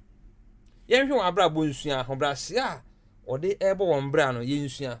won ye hwe won abra bo nsua ho bra se a ode ebo won bra no ye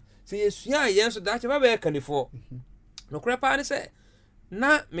nsua se ye sua ye nso da che ba be kanifo no kra pa ne se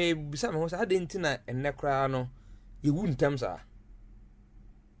na me bisa me ho sa de ntina enne kra no ye wu ntam sa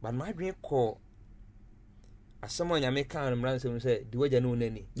but my dream call asamo nyame kan mranse say di waja no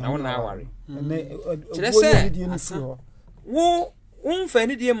nani na wona aware kire say wo unfa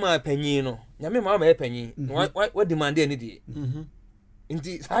ni die ma panyin no nyame ma panyin wa demand ani die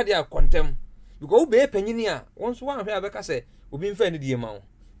nti sa dia contem because be panyin a won so wan hwe abeka say obi mfa ni die ma wo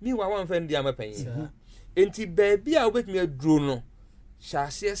mi wa wan fa ni die ma panyin nti baabi a obetumi aduro no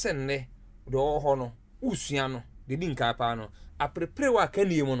hyase se nne do ho no usua no de di nka pa no aprepre wa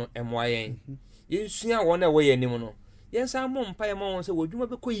kanie mu no emwa yen yensua wona we yanim no yensa mo mpaye ma won se wodwuma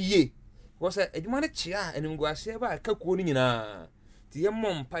be ko yie wo se adwuma ne chia animguase ba ka kuo ni nyina ti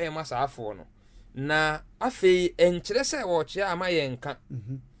yemmo mpaye ma saafo no na afei enkyere se wo chia ama yenka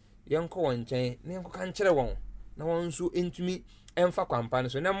yenko won nkyɛn ne yenko kan kyere won na won so entumi emfa kwampa no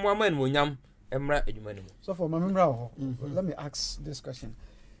so na mo ama no nyam emra adwuma ne mu so for mamemra ho let me ask this question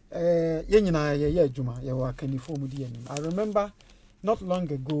ye nyina ye adwuma ye wa kanifo mu di anim. I remember not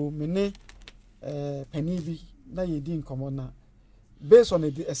long ago mene penny bi na ye di nkomo na based on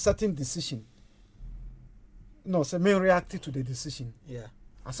a certain decision no say me reacted to the decision. Yeah,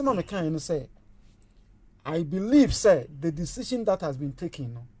 asema me kan say I believe, sir, the decision that has been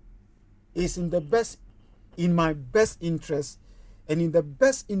taken is in my best interest and in the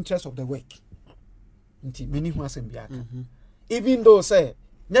best interest of the work. Even though, say,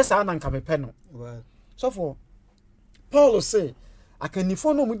 yes, I can't be penal. So for Paul say, I can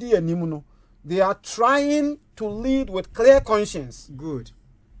follow Mudi and Nimuno. They are trying to lead with clear conscience. Good.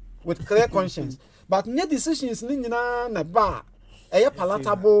 With clear conscience. But no decisions na ba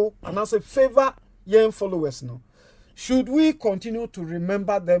palatable and as a favor young followers no. Should we continue to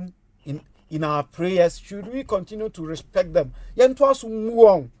remember them in our prayers? Should we continue to respect them? Yen to us move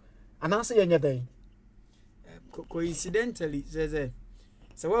on. And answer yen day. Coincidentally, says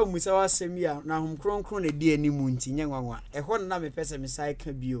so when we saw Semia now home crown a dear Nimunti, young one. A one name person beside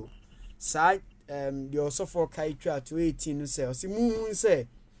Cabio. Side the also for Kaitra to 18 cells. Moon say,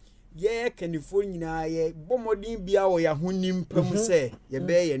 yeah, can you phone ye bomodin be our Yahunim Pum say, ye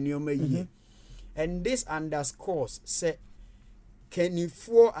bay and your ye. And this underscores say, can you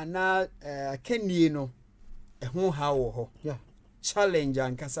for another can you know a home how yeah challenge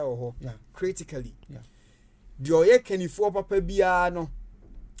and cassa yeah critically yeah. Do ye can you for papa biano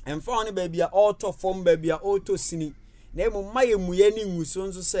and found baby auto form baby auto sini. Name my muyeni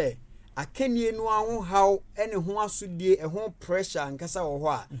musonso say. I can't know how any one should be a home pressure and cassa or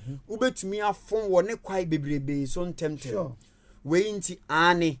what. Ube to me a phone one quite baby so tempted. Waiting to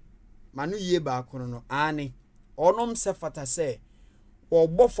Annie. Manu ye back on Annie. Onom sefata say, or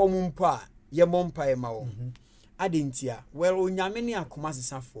bofo mumpa, ye mompa mao. Adintia, well, Unyamini a comasi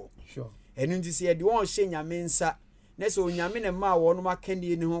safo. Sure. And you see, the one shame Yamensa, Neso Yamina ma one more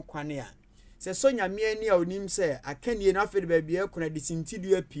candy in home quania. Se Sonya me ni onim se akani enough the baby e kuna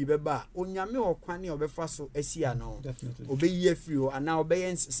disintidu api beba onyame okwani obefa so asia no obeyi afiri ho ana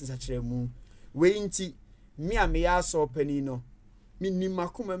obeye nsachiremu we nti me a me ya so pani no minni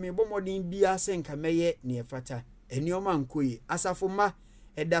makoma me bomodin bia se nka meye ne efata enioma nkoyi asafo ma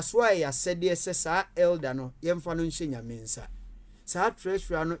edaso a ya sede se sa elder no yemfa no nhenya mensa sa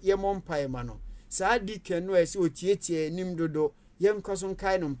treasurer no yemompa ma no sa deacon no ese otietie nim dodo yem koson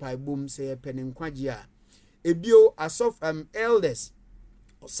kai no mpai bom se penin kwaji a ebio asof elders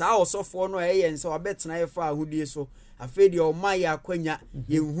sa osofo no eyen se obetena yefa ahudie so afedi o mai akwanya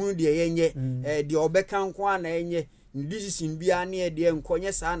yehu de yenye de obeka nko ana yenye decision bia na de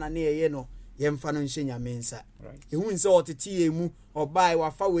enkonye sa na na ye no yemfa no nhenya mensa ehun se otete emu obai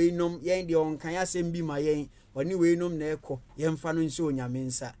wafa weinom yen de onkan asem bi ma yen oni weinom na ekọ yemfa no nhye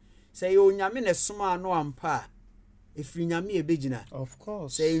onyamensa se ye onyame ne soma no ampa efiri nyame ebegina of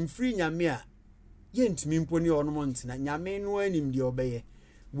course say infiri nyame a yentumi mponi onom ntina nyame no anim de obeye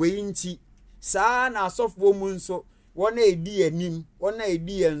we nti saa na asofo mu nso wona edi anim wona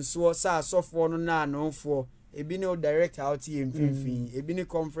edi enso saa asofo no na anofo ebi ne director out here mfimfin ebi ne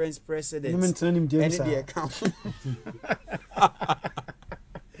conference president any the account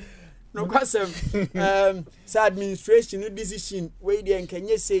no kwasem sa administration decision we dey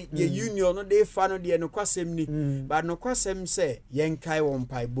nkenye say the union no dey fa no dey no kwasem ni but no kwasem say yen kai won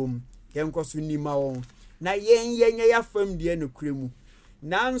pai bom yen kwaso nima won na yen ya fam dey no kuremu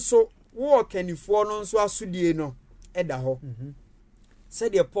nanso wo kanifo no nso asodie no eda ho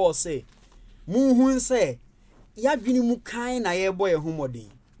said the Paul say muhun say ya dwini mu kan na ye boy homodin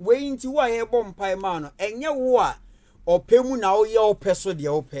we nti wo ye bom pai ma no enye wo a opemu na oye opeso de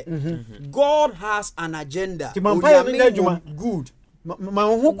ope God has an agenda good ma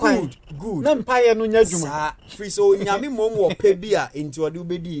ho kwan good na mpaye no nya dwuma free so nyame mom ope bia enti ode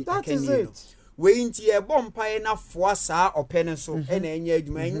ubedi akani no we nti e bom mpaye na foa saa ope ne so e na enya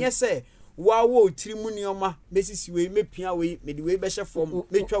adwuma enye se wa wo tirimu nioma mesisi we mepia we mede we be hye fom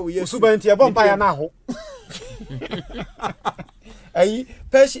metwa we yesu suba nti e bom mpaye na ho ayi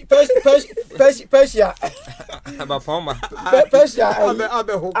Persia abapoma Persia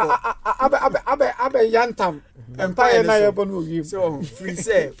abe hoko abe yantam empire na yebo no wi so free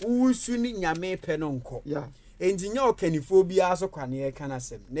say wusu ni nyame pe no nko yeah engineer okanifo bia so kwane e kana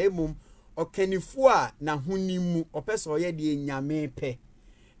sem na emum okanifo a na honimu opeso ye de nyame pe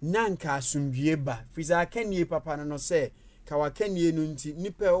nanka asumdue ba free say akanie papa no say ka wakanie no nti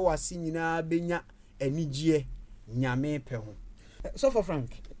nipa o wase nyina benya anigye nyame pe ho. So for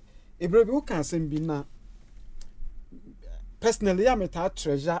Frank, Ebrebi who can send be na personally I met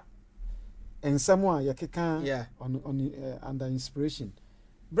treasure and someone you can on under inspiration.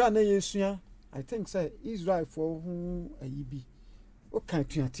 Brand Yesua, I think say Israel for who a yibi. What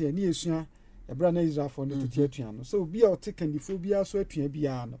kind of tea ni Yesua a brand Israel for the theatriano. So be our taken the phobia so to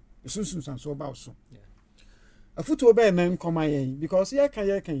biano. Soon so about so. A foot obey name come because yeah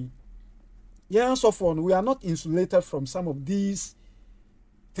can yeah, so far we are not insulated from some of these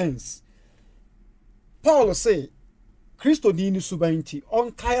things. Paul say Christo ni subanti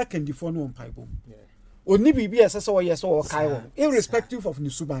on kaya kendifo no mpaibo oni bibi asese wo yes wo kai wo irrespective of ni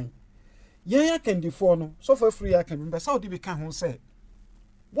suban ya kendifo no so for free ya can be Saudi be kan ho say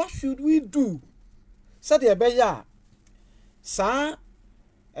what should we do said e be ya sa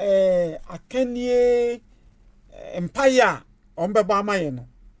akanie empire on be ba amaye no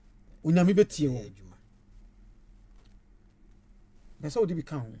onyame betie wo be Saudi be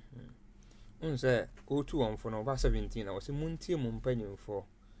kan ho say go to on for no 17 I was muntie mu mpanyimfo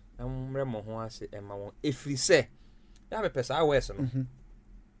na mre mo ho ase ema won efri se ya me pesa wes no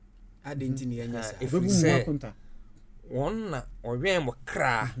adenti ne yanya sa efri se won na owen mo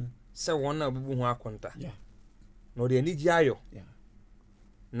kra se won na obubu ho akonta no de ani giayo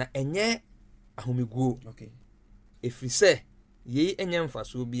na enye ahomiguo efri se ye enye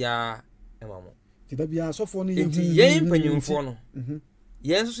mfaso bia ema mo ti da bia sofo no ye mpanyimfo no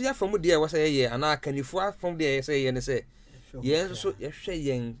yen so ya famu de wa say ye ana kanifo afom de say ye ne say yen so ye hwe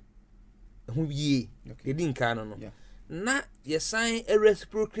yen ho wie de din kan no na ye san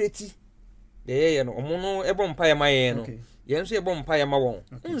reciprocate de ye no omo no ebo mpa ye ma ye no yen so ye bo mpa ye ma won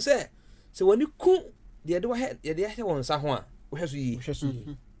say se woni ku de de wa ye de ye won sa ho a wo hwe so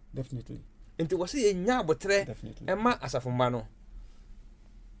yi definitely enti wo say ye nya abotre e ma asafomba no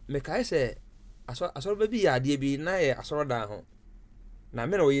me kai say asoro ba bi ya de bi na ye asoro da ho na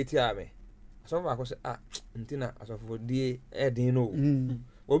me na oyeti ame so ba ko se ntina asofo die edin no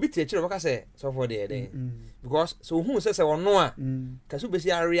obi tie kire baka se so for the edin because so hu se wono a ka so besi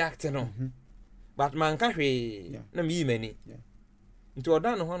react no but man ka hwe na mi mani nti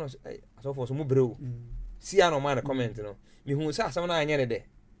odan no ho no asofo so mu brew si ano man comment no mi hu se asam na anya ne de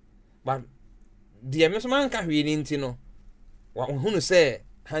but die me so man ka hwe ni nti no wa hu no se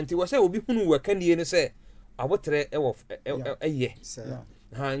hanti wo se obi hunu wa kandie ne se abotre ewo eye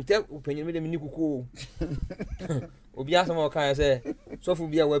ha nte upenye me de mini kuku obi asama kan say sofu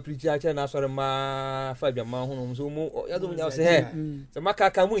bia wa preach ache na sore ma fa bia ma hono so mu ya do nya say he se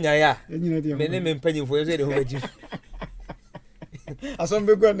makaka mu nya ya me ne me mpanyimfo yo say de ho baji asom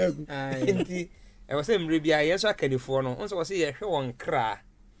be gwa na gu enti e wo say mre bia yeso akanifo no onso wo say ye hwe won kra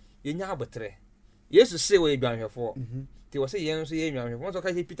ye nya abotre yesu say we dwanhwefo ti wo say yen so ye nwanhwefo onso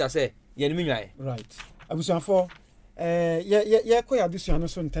ka Peter say ye ne nwan right abusuafo ye ko ya dusua no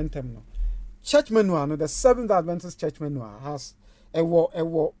so ntentem no church manual no the Seventh Adventist church manual has a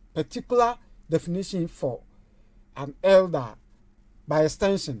particular definition for an elder, by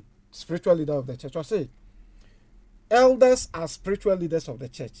extension spiritual leader of the church. I say elders are spiritual leaders of the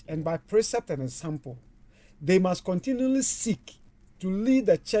church, and by precept and example they must continually seek to lead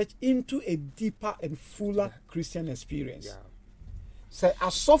the church into a deeper and fuller Christian experience. Say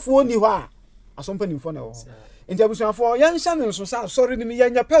asofo ni wa asompani mfo na wo nti abusuafo yan hya ne so sa sorry ni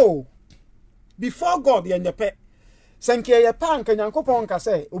yanya pe o before God yanya pe sanke ye pa anka Nyankopon ka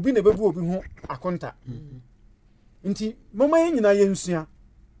say obi na bebu obi ho akonta nti mama nyina yensua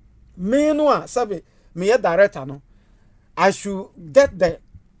me no a sabe me ye director no I should get the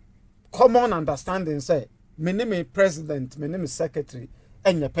common understanding say me name is president, me name is secretary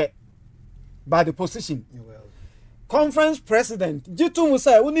enya pe by the position. Conference president, jitu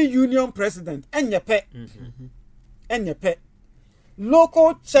musa uni union president, enyepe. Enyepe.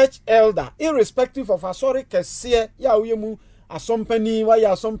 Local church elder, irrespective of asori kesiye, ya uyemu asompani, wa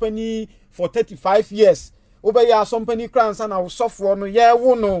ya asompani for 35 years. Obe ya asompani kransa na usofwo no, ye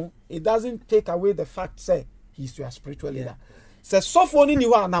wono. It doesn't take away the fact, say, he's your spiritual leader. Say, sofwo ni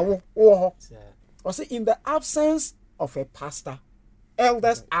niwa na wo. Or say, in the absence of a pastor,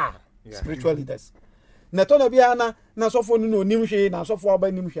 elders are spiritual leaders. Na to na bia na sofo no nimhwe na sofo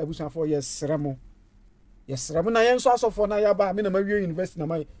aba nimhwe abusanfo yesremo na yenso asofo na yaba me na mawie university na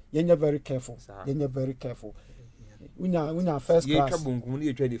my yenya very careful unya first class ye twabunkum ne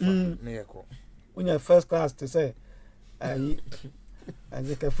yetwa difa na yeko unya first class to say ayi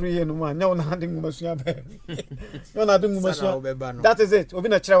ka free no ma nya na ndingu masua ba no na ndingu masua that is it obi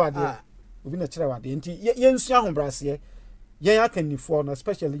na kyerewade nti yensua hobrase yen akanifo no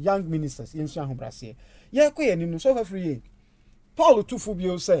especially young ministers yensua hobrase ye koye ni no so fa free Paul tufu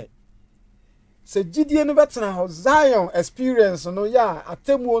bio say gidie no betena ho Zion experience no ya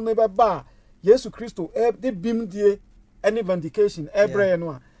atemu no beba Yesu Kristo de bimdie any vindication ebre no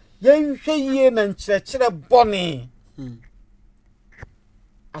a yen hweye na nkyerɛkyerɛ bɔne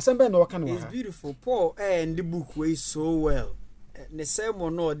asembe no waka no it's beautiful. Paul and the book way so well ne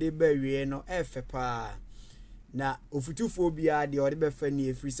sermon no de ba wie no efepa na ofutufo bia de ode be fa ni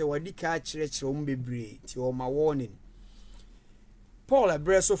efri se wadi ka kyerɛkyerɛ o mbebre ti o ma warning Paul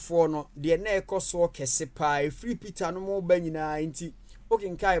abresofo no de na ekoso kese pa efri Peter no mo ba nyina nti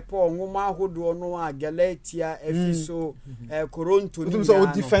okenkai Paul ngoma ahodo no a Galatia Efeso Koronto ni so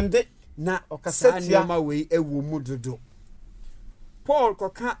defend na okasetia ma we ewu mu dodo Paul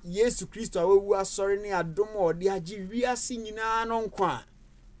koka Yesu Kristo awu asori ne adom ode agi wiase nyina no nkwa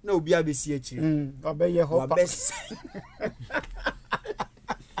na obi abesi akire obeye hopa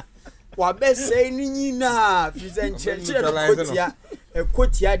wabese ni nyina fizen chere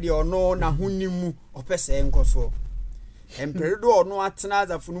kotia de ono na honimu opese enkoso emperedo ono atena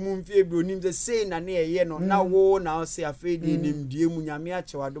azafunu mu mfie bi onim ze sei na ne eye no na wo na ose afedi nimdie mu nyame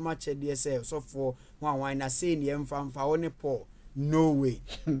ache wadom ache de se sofo wanwan na sei ne emfamfa wo ne Paul no way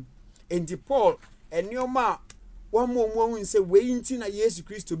enti Paul enioma wamomo hu nse we nti na Yesu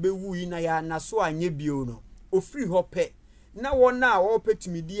Kristo bewu yi na ya na so anye bio no ofiri hope na wona wo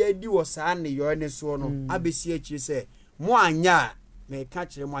petumidi adi wo saa ne yo ne so no abesi akire se mo anya me ka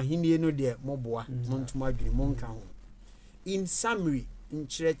kire mo ahenie no de mo boa mo ntuma adwiri mo nka ho in summary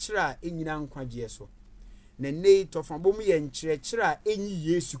nkyerɛkyerɛ enyina nkwagye so na nei tofambom ye nkyerɛkyerɛ enyi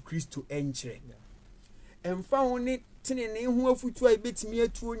Yesu Kristo enkyerɛ emfa ho ne tenene ho afutu a ibetimi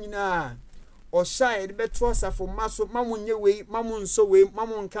atuo nyina osha de beto asafo maso mamunye wei mamunso wei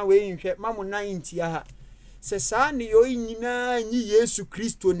mamunka wei nhwe mamuna intia ha se saa ne yo nyina nyi Yesu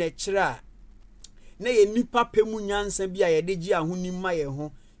Kristo na kyerɛ na ye nipa pemu nyansa bi a ye de gi ahoni ma ye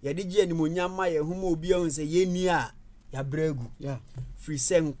ho ye de gi animonyam ma ye ho ma obi ahun se ye ni a ya bregu free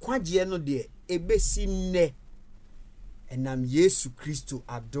se nkwagye no de ebesi nne enam Yesu Kristo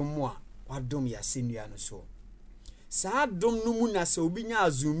adom a wadom ya senua no so saa dom no mu na se obi nya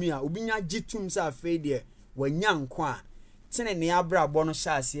azumi a obi nya gitum sa afei de wanya nkwa a tene ne abra bo no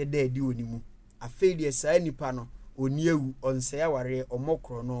sha ase da adi onimu afei de saa nipa no oni ewu onse aware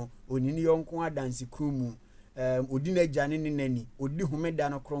omokro no oni ni yonko adansi krumu odi na gane ne nani odi humeda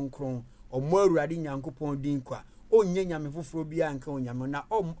no kronkron omo awurade nyankopon din kwa onye nyame foforo bia anka onyame na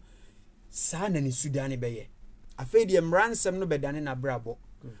saa na ni sudane beye afei de mransem no bedane na brabo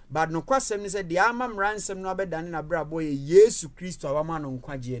but no kwasem ni se de ama mransem no bedane na brabo ye Yesu Kristo awama no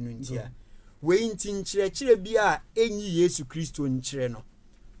nkwagye no ntia we nti nkyerɛkyerɛ bia enyi Yesu Kristo nkyerɛ no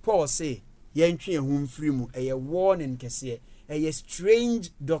Paul say yentwe ho mfiri mu eye warning kese eye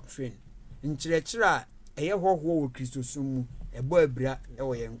strange doctrine nkyerɛkyerɛ eye hoho wo Kristo sum mu ebo abira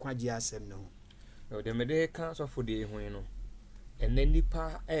wo ye nkwagye asem no o de mede ka so for de ho no enne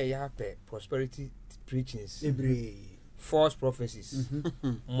nipa happy prosperity preachings false prophecies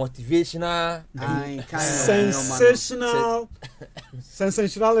motivational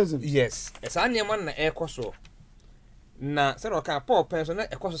sensationalism yes esa nyema na ekoso na se no ka Paul penso na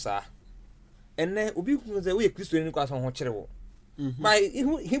ekoso sa enne obi hu ze we Kristo ni kwa so ho kire wo by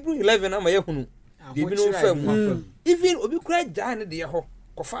Hebrew 11 ama ye hunu de bi no fam even obi kura ja ne de ho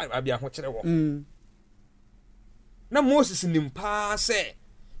ko fa abia ho kire wo na Moses nimpa se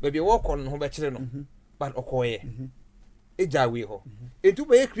be wo ko no ho be kire no but okoye eja we ho etu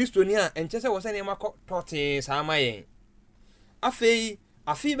be Kristo ni a enche se wo se ne makọ tote sa amayen afei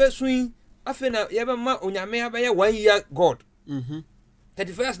be suin afei na ye be ma onyame abaye 1 year God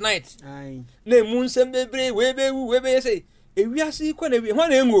 31st night na mu nsem bebre we be say ewiase kwa na wi ho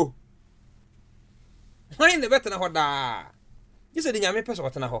na enwo ho ne betena ho da yese de nyame pese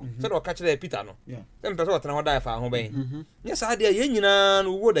wotena ho se do ka kire Peter no dem pese wotena ho da fa ho ben nya sa de ye nyina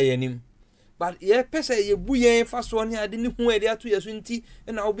no wo da yanim but ye pese ye buyen fa so ne ade ne hu ade ato yeso nti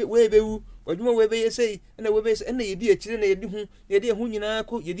na we bewu wadwuma we be ye sei na we be sei na ye di akire na ye di hu ye de hu nyina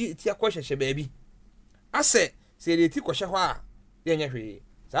ko ye di ti akohwehwe baabi ase se ye ti kohwe ho a ye nya hwe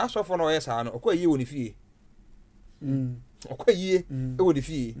sa sofo no ye sa no okoyi woni fie okoyi e woni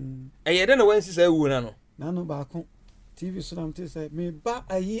fie eye de na wansi sa ewu na no no ba ko TV so nam te say me ba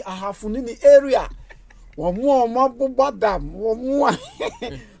ayi ahafuni ni area wo mo mabobadam wo mo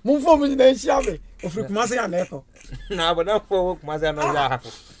mumfo mu na hia me ofiri kumase ya na eko na aboda fo kumase na ya hafu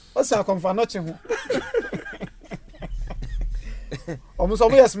o sa konfa no che ho o so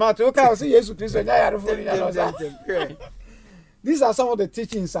mo smart o ka say Yesu Kristo nya yare fo ni ya. These are some of the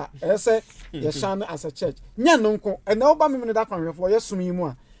teachings I say ye shan as a church nya no nko e na oba me da kwanhwefo ye sum yi mu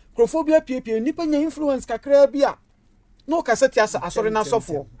a krofobia piepie nipa nya influence kakra bia no kaseti asori na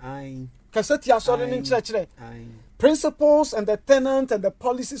sofo kaseti asori ni nkyerɛkyerɛ principles and the tenets and the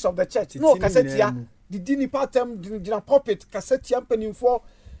policies of the church no kaseti ya didi nipa tem gina pulpit kaseti ampanimfo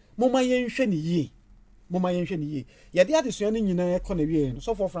moma yenhwɛ ni yie ye de adesua ni nyina ekɔ na wie no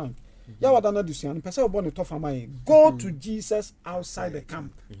sofo Frank ya wada na adesua no pese obo ne tofa mai go to Jesus outside the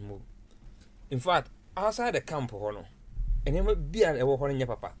camp. In fact outside the camp ho no enema bia ewo ho nya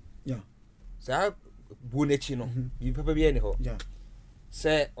papa sa bu nechi no bi papa bia ne ho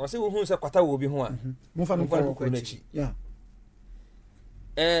se o se wo hu se kwata wo bi ho a mo fa no ko nechi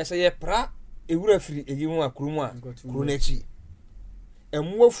say ye pra ewura firi eyimu akurumu a kuru n'echi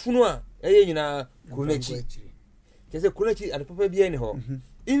emwo funu a eye nyina kuru n'echi kese kuru n'echi ade papa bia ni ho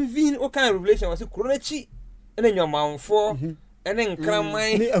even o kan revelation was kuru n'echi ene nyamanfo ene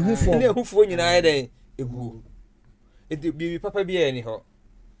nkraman ne ahufo nyina eden egu ede bi papa bia ni ho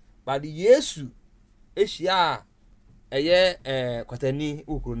but Yesu ehia eye kwatani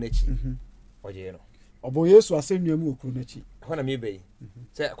ukuru n'echi oje no obo Yesu asennua mu ukuru n'echi hona me bey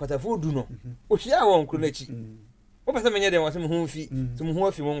se kwatafo du no ohia won ukuru n'echi o pese menye den wasem hu mfi tum hu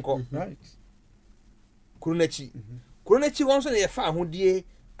afi mo nko right ukuru n'echi won so ne ye fa ahodie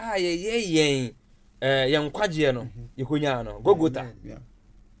a ye yen kwaje no ye konya no gogota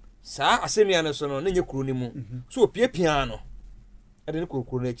sa asennua no so no ne nye kuru ni mu so opiepia no ade ne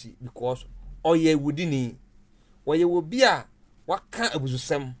ukuru n'echi because oye wudini oye wo bia waka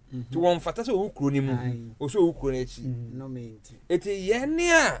abuzusem ti won fata se okuro ni mu o so okuro na chi no menti eti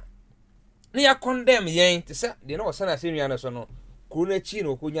yene a ne ya condemn yen ti se de na wo sana se nua na so no kuro na chi na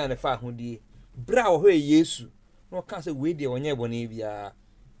okonya na fa ahodie bra wo he Yesu no ka se we de wonye bone bia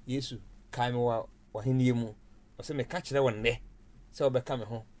Yesu kai me wa henie mu o se me ka kire won ne se obeka me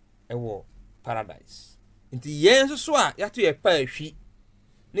ho ewo paradise nti yen so a ya to ye pa ahwi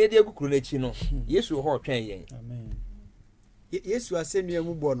na de agukuro na chi no Yesu ho twen yen amen Yesu asennua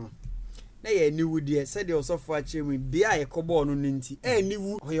mu bɔ no na ye niwu de se de osofo a chemu bia ye kɔbɔ no nti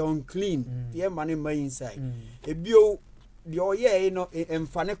niwu ɔyɛ unclean ye mane ma inside ebio de ɔyɛ no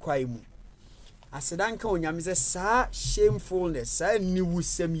emfane kwai mu asedanka onyame se saa shamefulness saa niwu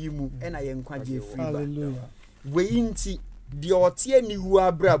sem yi mu na ye nkwaje free ba hallelujah we nti de ɔte niwu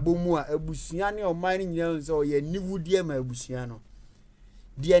abrabɔ mu a abusua ne ɔman ne nyina so ɔyɛ niwu de ma abusua no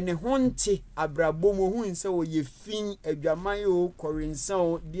de ne honte abrabɔ mu hu nse wo ye fin adwaman o korinsa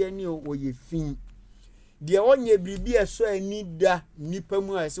o de ne o ye fin de onye bribi eso ani da nipa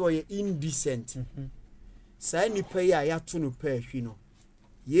mu a se wo ye indecent saa nipa ya ya to no pa ahwi no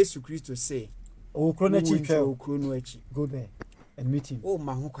Yesu Kristo say o kro na chi fe o kro no achi go there and meet him o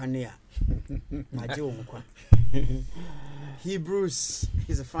ma ho kwane a ma je wo kwa Hebrews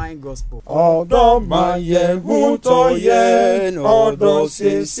is a fine gospel. Odo maye hutoye odo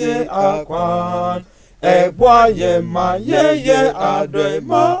sisi akwan egwaye maye ye adwe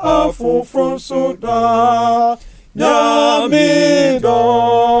ma afufru suda nyamido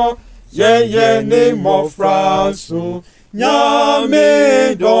ye ni mo fransu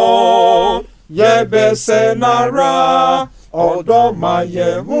nyamido ye besenara odo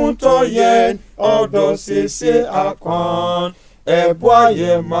maye hutoye odo sisi akwan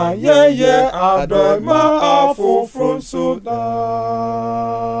ebwaye maye ye adoma afufru suda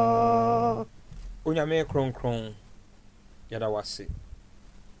onyame kronkron yada wase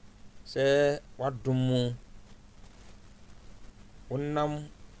se wadumu wonnam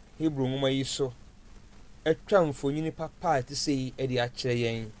Hebrew ngoma yi so etwa mfonyini papa ti sei e de a kire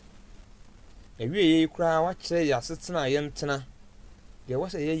yen ewie ye kura wa kire ya setena yentena de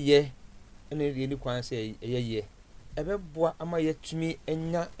wase ye ene de ni kwan se ye ebeboa ama yetumi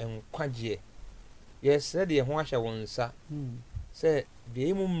enya enkwaje yesre de ho ahye wonsa se de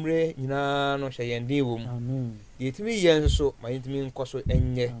imumre nyina no hye yende wom amen yetumi yenso ma yetumi nkoso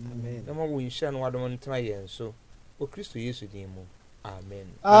enye na ma wo nhia no wadom ntena yenso o Kristo Yesu din mu amen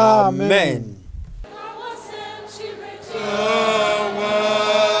amen